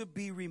need to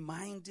be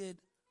reminded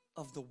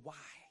of the why.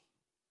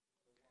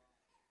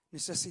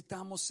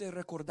 Necesitamos ser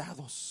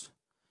recordados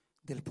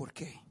del por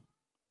qué.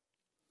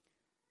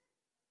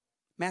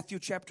 Matthew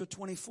chapter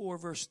 24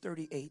 verse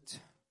 38.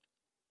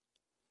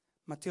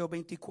 Mateo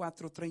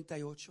 24,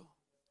 38.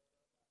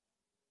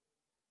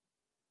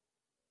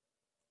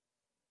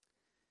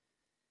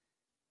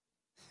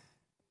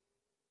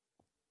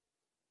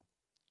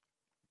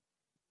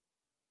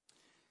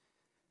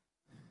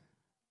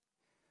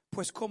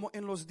 Pues como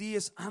en los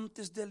días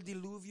antes del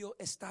diluvio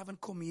estaban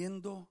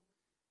comiendo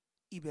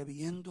y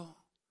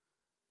bebiendo,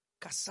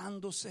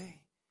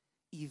 casándose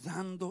y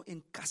dando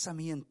en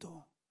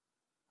casamiento,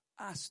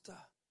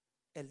 hasta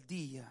el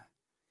día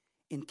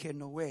en que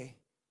Noé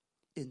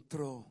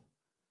entró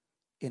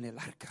en el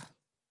arca.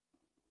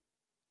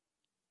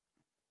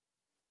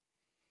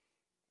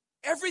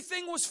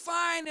 Everything was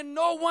fine and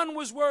no one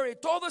was worried.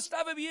 Todo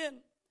estaba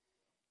bien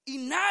y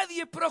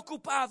nadie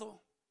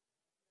preocupado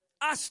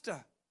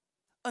hasta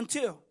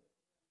until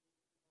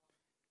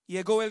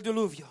llegó el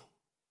diluvio.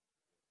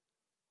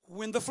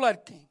 When the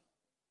flood came.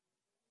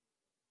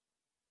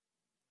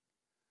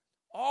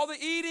 All the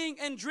eating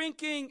and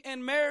drinking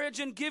and marriage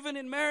and giving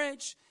in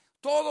marriage,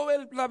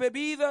 la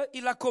bebida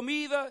y la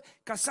comida,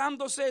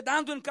 casándose,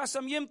 dando en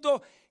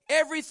casamiento,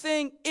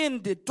 everything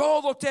ended.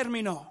 Todo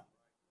terminó.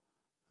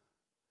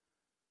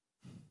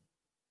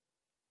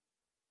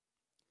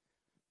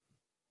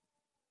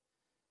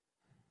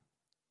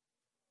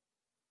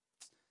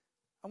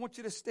 I want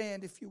you to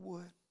stand if you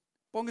would.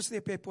 Póngase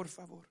de pie, por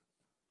favor.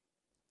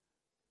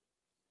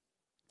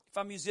 If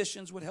our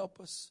musicians would help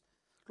us.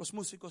 Los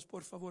músicos,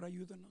 por favor,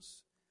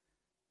 ayúdenos.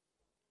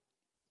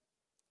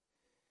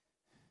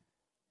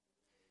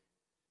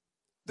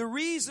 The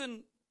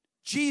reason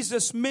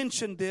Jesus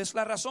mentioned this,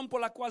 la razón por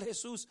la cual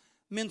Jesús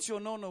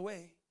mencionó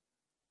Noé,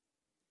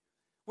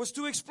 was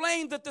to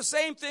explain that the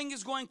same thing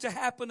is going to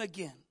happen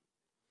again.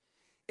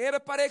 Era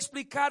para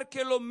explicar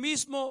que lo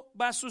mismo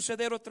va a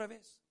suceder otra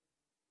vez.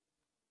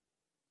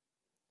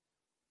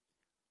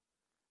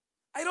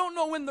 I don't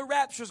know when the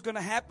rapture is going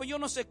to happen. Yo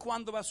no sé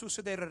cuándo va a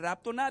suceder el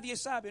rapto. Nadie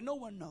sabe. No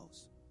one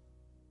knows.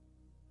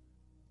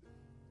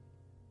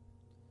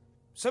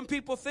 Some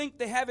people think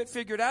they have it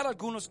figured out.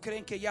 Algunos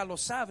creen que ya lo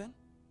saben.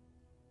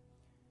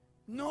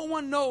 No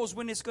one knows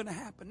when it's going to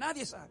happen.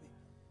 Nadie sabe.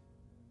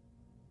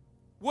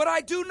 What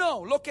I do know,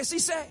 lo que sí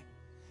sé,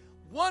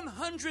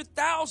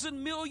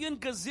 100,000 million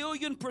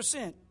gazillion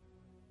 %.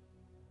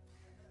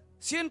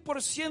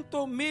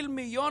 100%, mil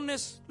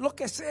millones, lo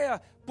que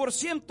sea, por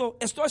ciento,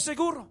 estoy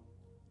seguro.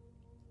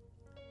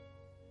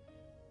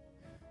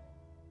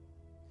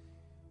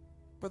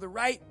 Brother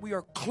Wright, we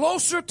are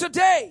closer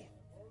today.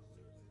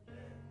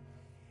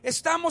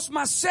 Estamos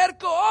más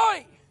cerca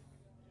hoy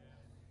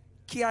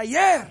que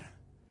ayer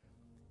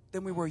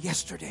than we were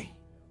yesterday.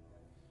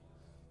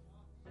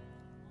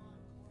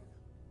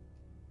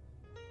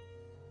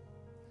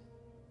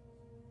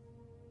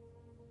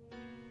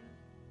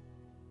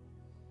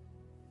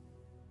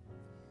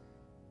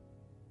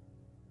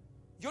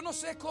 Yo no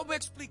sé cómo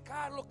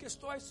explicar lo que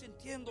estoy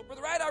sintiendo.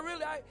 Brother Wright,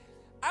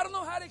 I don't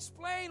know how to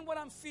explain what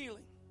I'm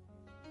feeling.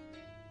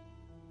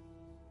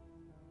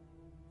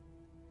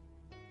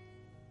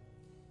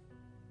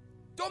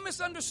 Don't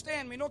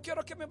misunderstand me. No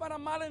quiero que me van a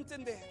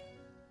malentender.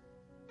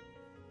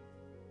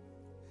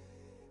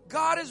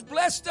 God has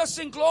blessed us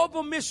in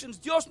global missions.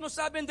 Dios nos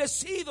ha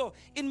bendecido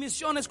en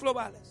misiones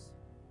globales.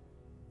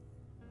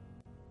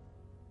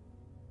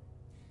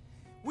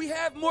 We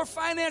have more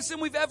finance than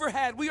we've ever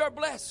had. We are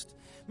blessed.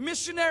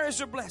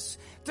 Missionaries are blessed.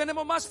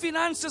 Tenemos más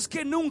finanzas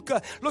que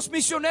nunca. Los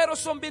misioneros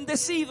son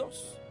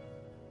bendecidos.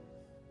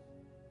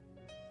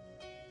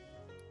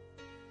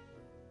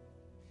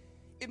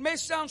 It may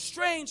sound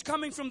strange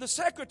coming from the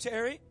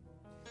secretary.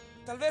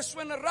 Tal vez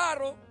suene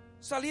raro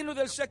saliendo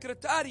del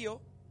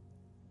secretario.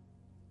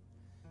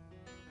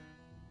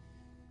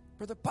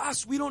 Brother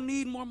Paz, we don't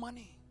need more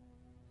money.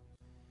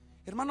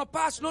 Hermano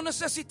Paz, no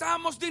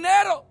necesitamos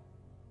dinero.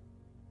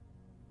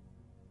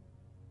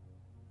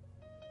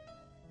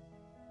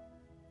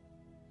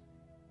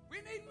 We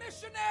need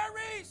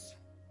missionaries.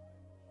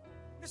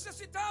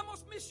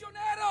 Necesitamos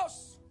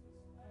misioneros.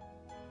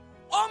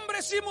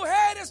 Hombres y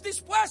mujeres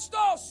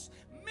dispuestos.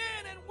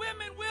 Men and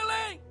women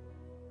willing.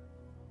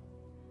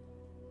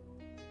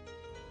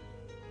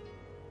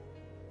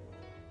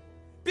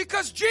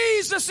 Because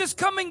Jesus is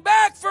coming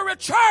back for a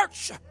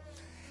church.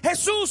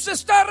 Jesús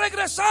está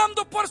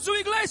regresando por su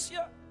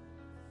iglesia.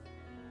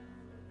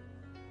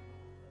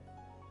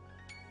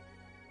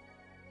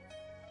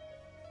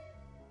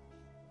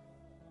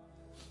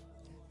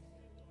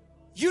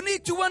 You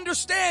need to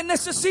understand,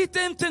 necesita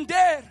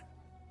entender.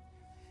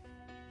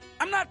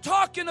 I'm not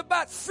talking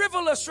about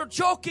frivolous or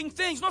joking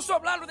things. No estoy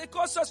hablando de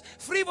cosas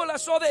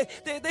frívolas o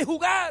de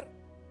jugar.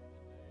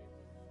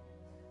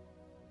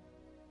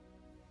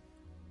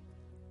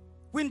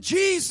 When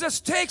Jesus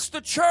takes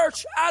the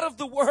church out of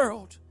the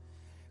world,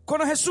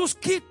 cuando Jesús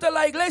quita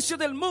la iglesia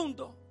del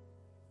mundo,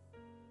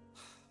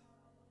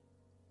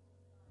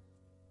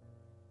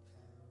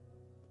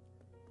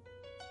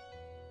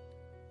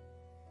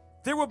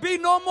 there will be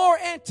no more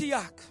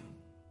Antioch.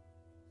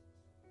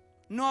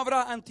 No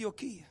habrá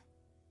Antioquía.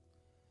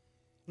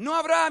 No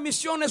habrá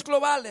misiones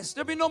globales.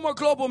 There'll be no more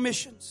global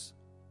missions.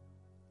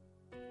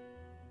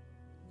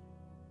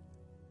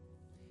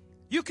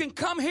 You can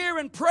come here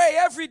and pray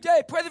every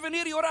day. Puede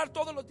venir y orar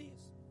todos los días.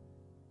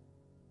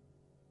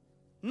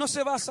 No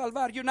se va a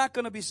salvar. You're not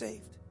going to be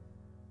saved.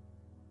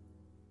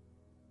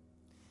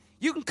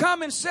 You can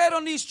come and sit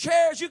on these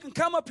chairs. You can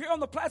come up here on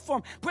the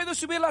platform. Puede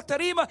subir la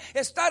tarima,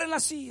 estar en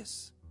las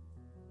sillas.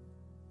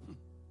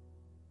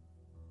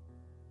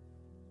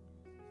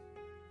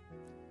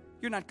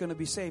 You're not going to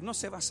be saved. No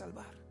se va a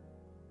salvar.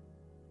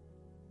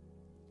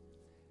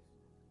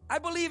 I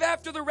believe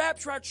after the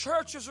rapture, our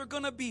churches are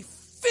going to be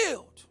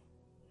filled.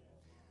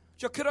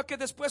 Yo creo que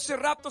después del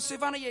rapto se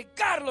van a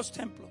llegar los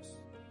templos.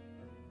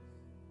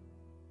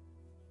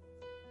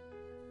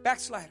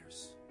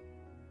 Backsliders,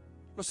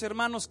 los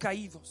hermanos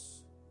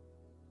caídos,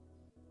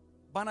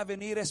 van a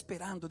venir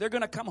esperando. They're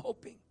going to come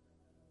hoping.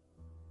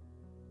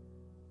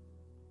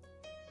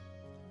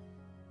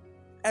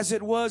 As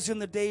it was in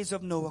the days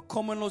of Noah,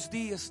 como en los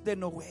días de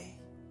Noé.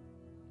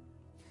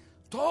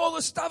 Todo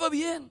estaba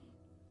bien.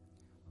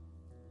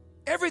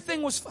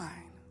 Everything was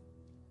fine.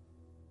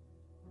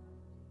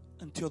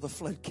 Until the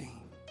flood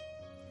came.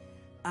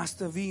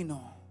 Hasta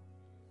vino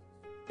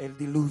el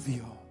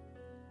diluvio.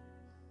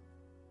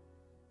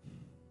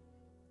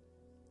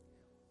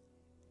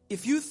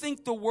 If you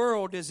think the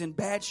world is in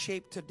bad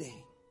shape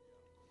today,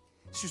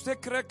 si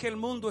usted cree que el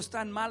mundo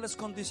está en malas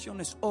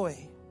condiciones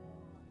hoy,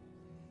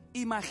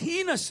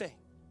 imagínese,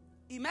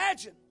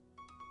 imagine,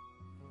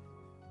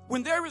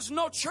 when there is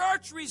no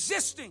church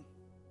resisting,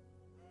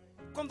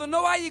 cuando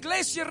no hay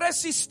iglesia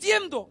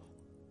resistiendo.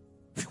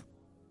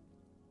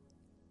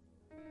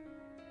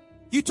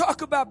 You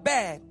talk about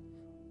bad.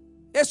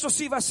 Eso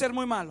sí va a ser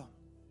muy malo.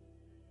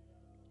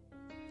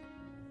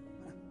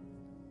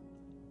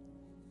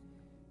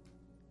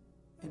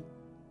 And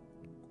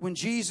when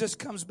Jesus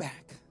comes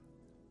back,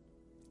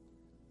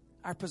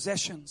 our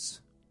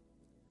possessions,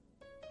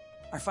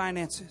 our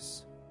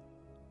finances,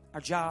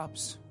 our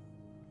jobs,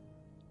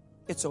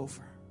 it's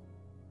over.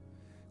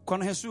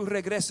 Cuando Jesús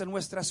regresa,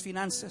 nuestras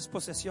finanzas,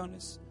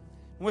 posesiones,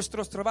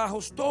 nuestros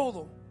trabajos,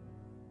 todo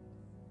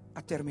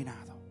ha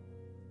terminado.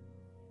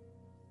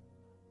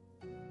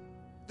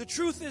 The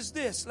truth is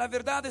this, la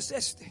verdad es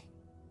este.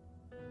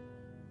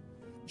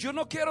 Yo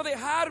no quiero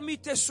dejar mi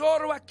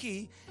tesoro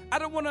aquí. I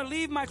don't want to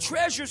leave my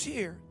treasures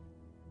here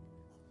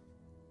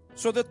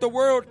so that the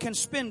world can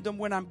spend them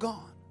when I'm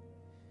gone.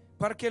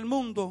 Para que el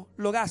mundo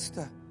lo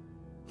gasta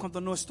cuando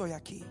no estoy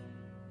aquí.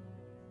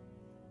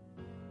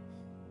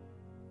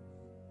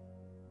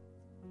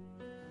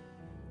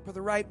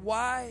 Brother Wright,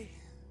 why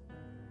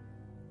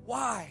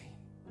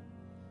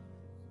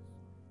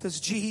does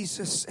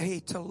Jesus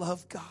say to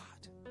love God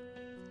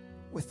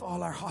with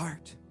all our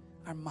heart,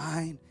 our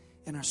mind,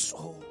 and our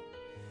soul?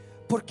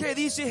 ¿Por qué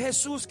dice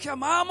Jesús que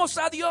amamos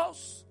a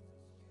Dios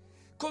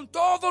con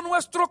todo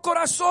nuestro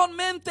corazón,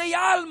 mente y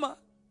alma?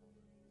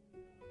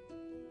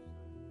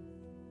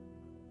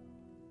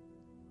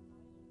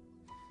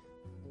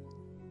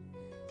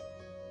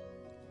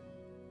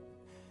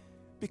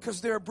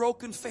 Because there are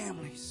broken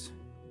families.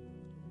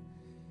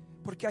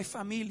 Porque hay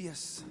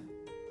familias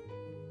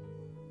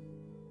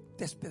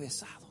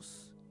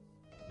despedazados.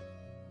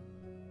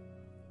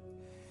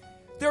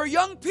 There are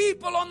young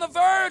people on the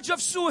verge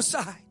of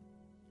suicide.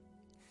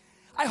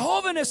 Hay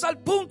jóvenes al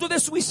punto de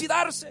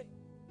suicidarse.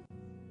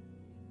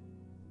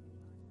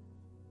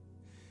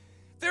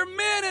 There are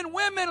men and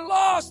women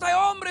lost. Hay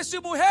hombres y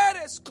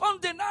mujeres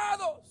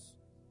condenados.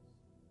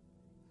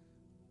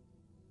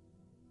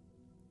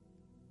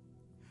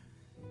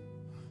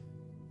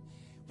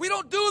 We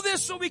don't do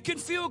this so we can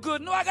feel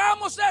good. No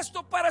hagamos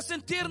esto para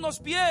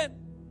sentirnos bien.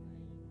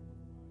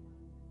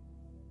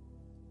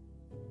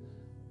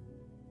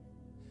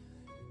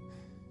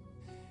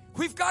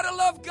 We've got to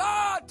love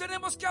God.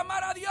 Tenemos que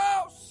amar a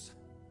Dios.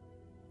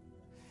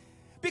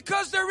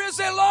 Because there is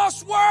a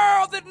lost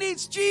world that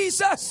needs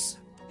Jesus.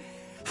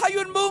 Hay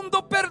un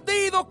mundo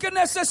perdido que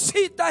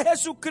necesita a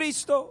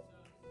Jesucristo.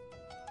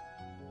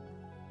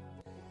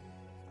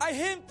 Hay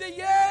gente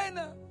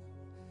llena.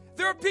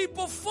 There are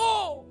people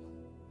full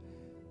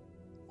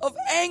of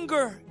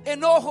anger,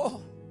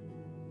 enojo.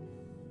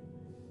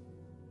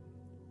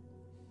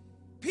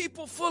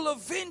 People full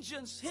of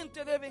vengeance,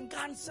 gente de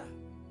venganza.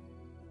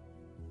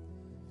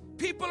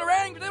 People are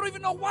angry. They don't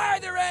even know why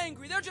they're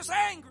angry. They're just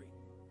angry.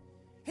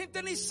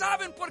 Gente ni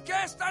saben por qué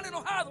están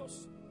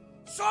enojados.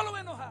 Solo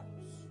enojados.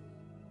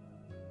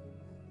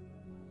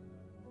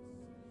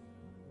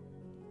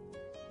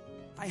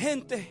 Hay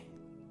gente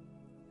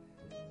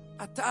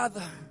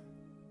atada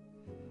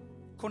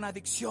con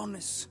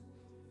adicciones.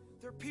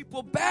 There are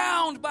people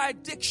bound by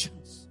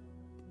addictions.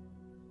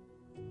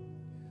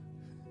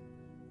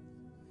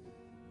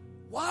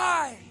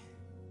 Why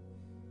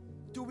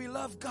do we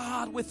love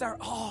God with our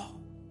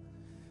all?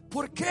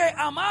 ¿Por qué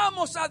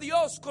amamos a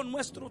Dios con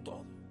nuestro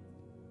todo?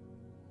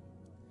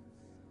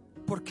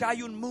 Porque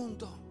hay un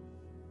mundo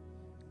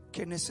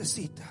que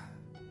necesita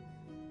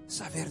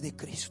saber de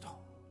Cristo.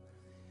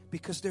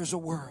 Because there's a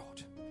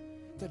world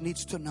that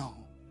needs to know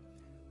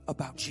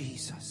about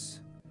Jesus.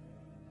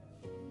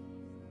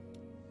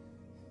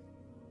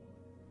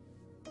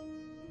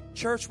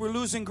 Church, we're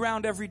losing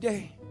ground every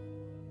day.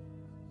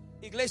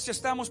 Iglesia,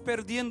 estamos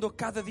perdiendo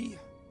cada día.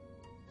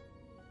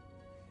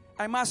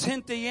 Hay más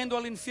gente yendo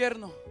al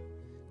infierno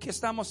que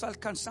estamos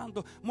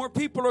alcanzando. More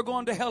people are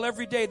going to hell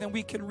every day than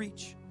we can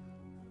reach.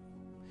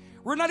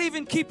 We're not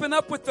even keeping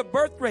up with the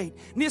birth rate.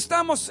 Ni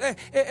estamos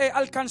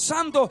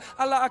alcanzando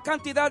a la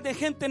cantidad de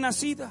gente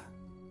nacida.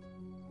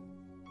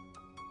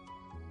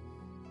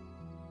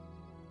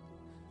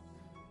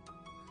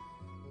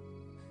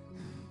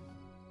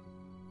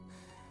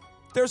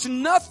 There's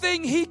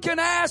nothing He can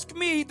ask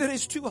me that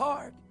is too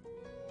hard.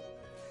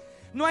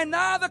 No hay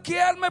nada que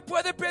Él me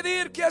puede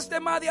pedir que es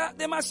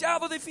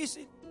demasiado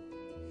difícil.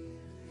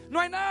 No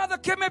hay nada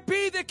que me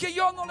pide que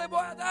yo no le voy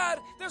a dar.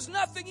 There's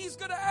nothing He's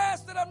going to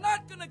ask that I'm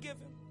not going to give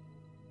Him.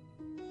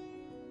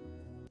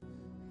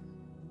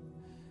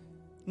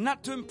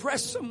 Not to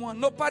impress someone,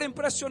 no para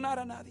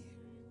impresionar a nadie.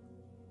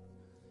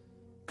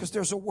 Because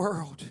there's a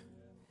world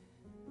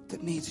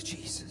that needs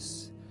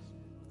Jesus.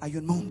 Hay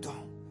un mundo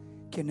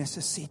que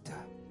necesita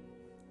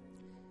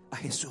a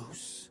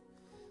Jesús.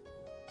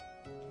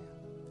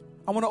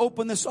 I want to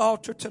open this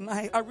altar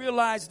tonight. I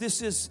realize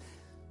this is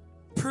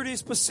pretty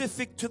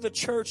specific to the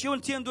church. Yo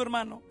entiendo,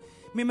 hermano.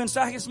 Mi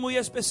mensaje es muy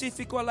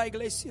específico a la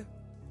iglesia.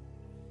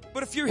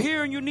 But if you're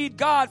here and you need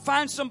God,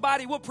 find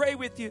somebody. We'll pray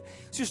with you.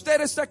 Si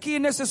usted está aquí y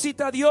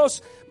necesita a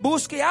Dios,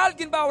 busque.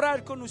 Alguien va a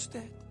orar con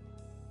usted.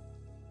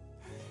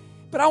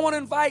 But I want to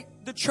invite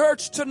the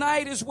church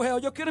tonight as well.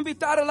 Yo quiero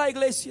invitar a la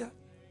iglesia.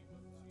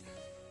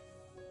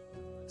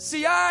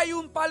 Si hay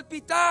un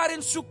palpitar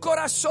en su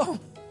corazón,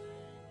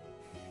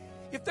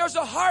 if there's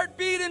a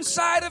heartbeat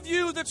inside of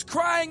you that's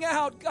crying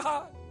out,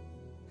 God,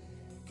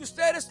 que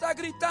usted está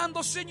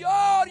gritando,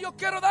 Señor, yo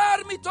quiero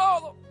dar mi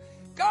todo.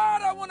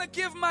 God, I want to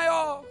give my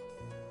all.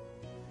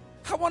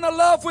 I want to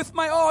love with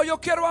my all. Yo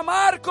quiero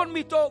amar con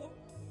mi todo.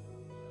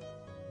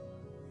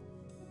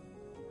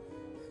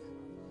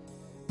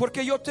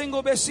 Porque yo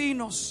tengo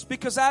vecinos,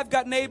 because I've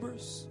got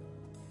neighbors.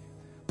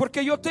 Porque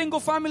yo tengo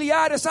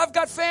familiares, I've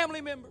got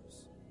family members.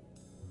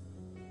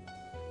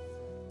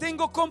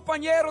 Tengo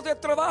compañeros de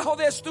trabajo,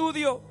 de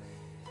estudio.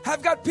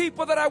 I've got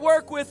people that I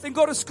work with and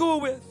go to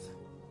school with.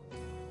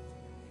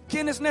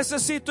 Quienes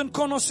necesitan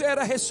conocer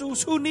a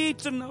Jesús, who need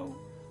to know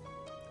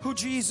who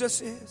Jesus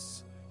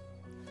is.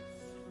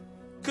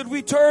 Could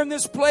we turn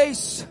this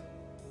place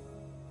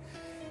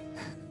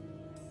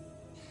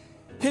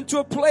into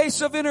a place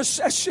of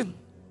intercession?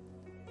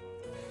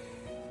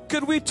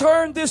 Could we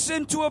turn this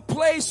into a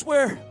place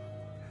where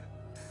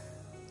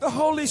the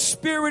Holy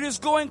Spirit is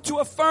going to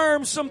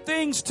affirm some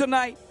things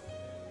tonight?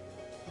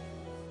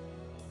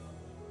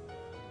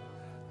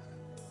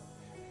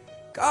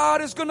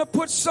 God is going to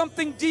put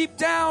something deep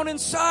down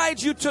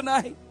inside you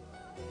tonight.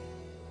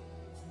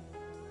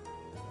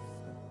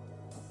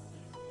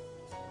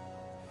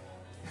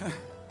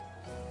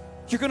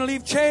 You're going to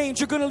leave changed.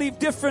 You're going to leave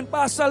different.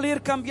 Va a salir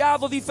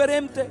cambiado,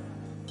 diferente.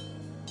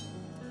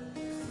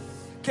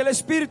 Que el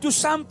Espíritu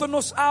Santo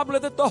nos hable,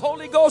 that the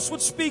Holy Ghost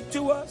would speak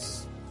to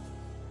us.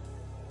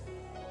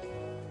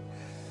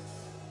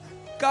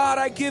 God,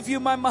 I give you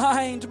my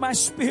mind, my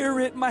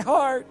spirit, my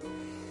heart.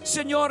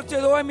 Señor, te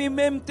doy mi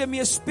mente, mi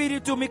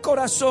espíritu, mi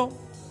corazón.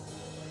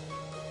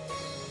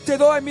 Te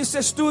doy mis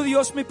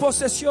estudios, mis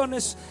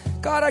posesiones.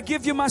 God, I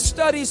give you my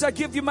studies. I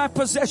give you my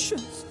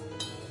possessions.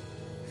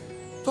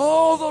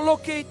 Todo lo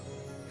que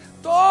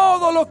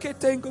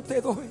tengo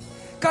te doy.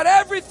 God,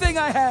 everything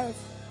I have,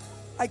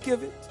 I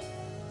give it.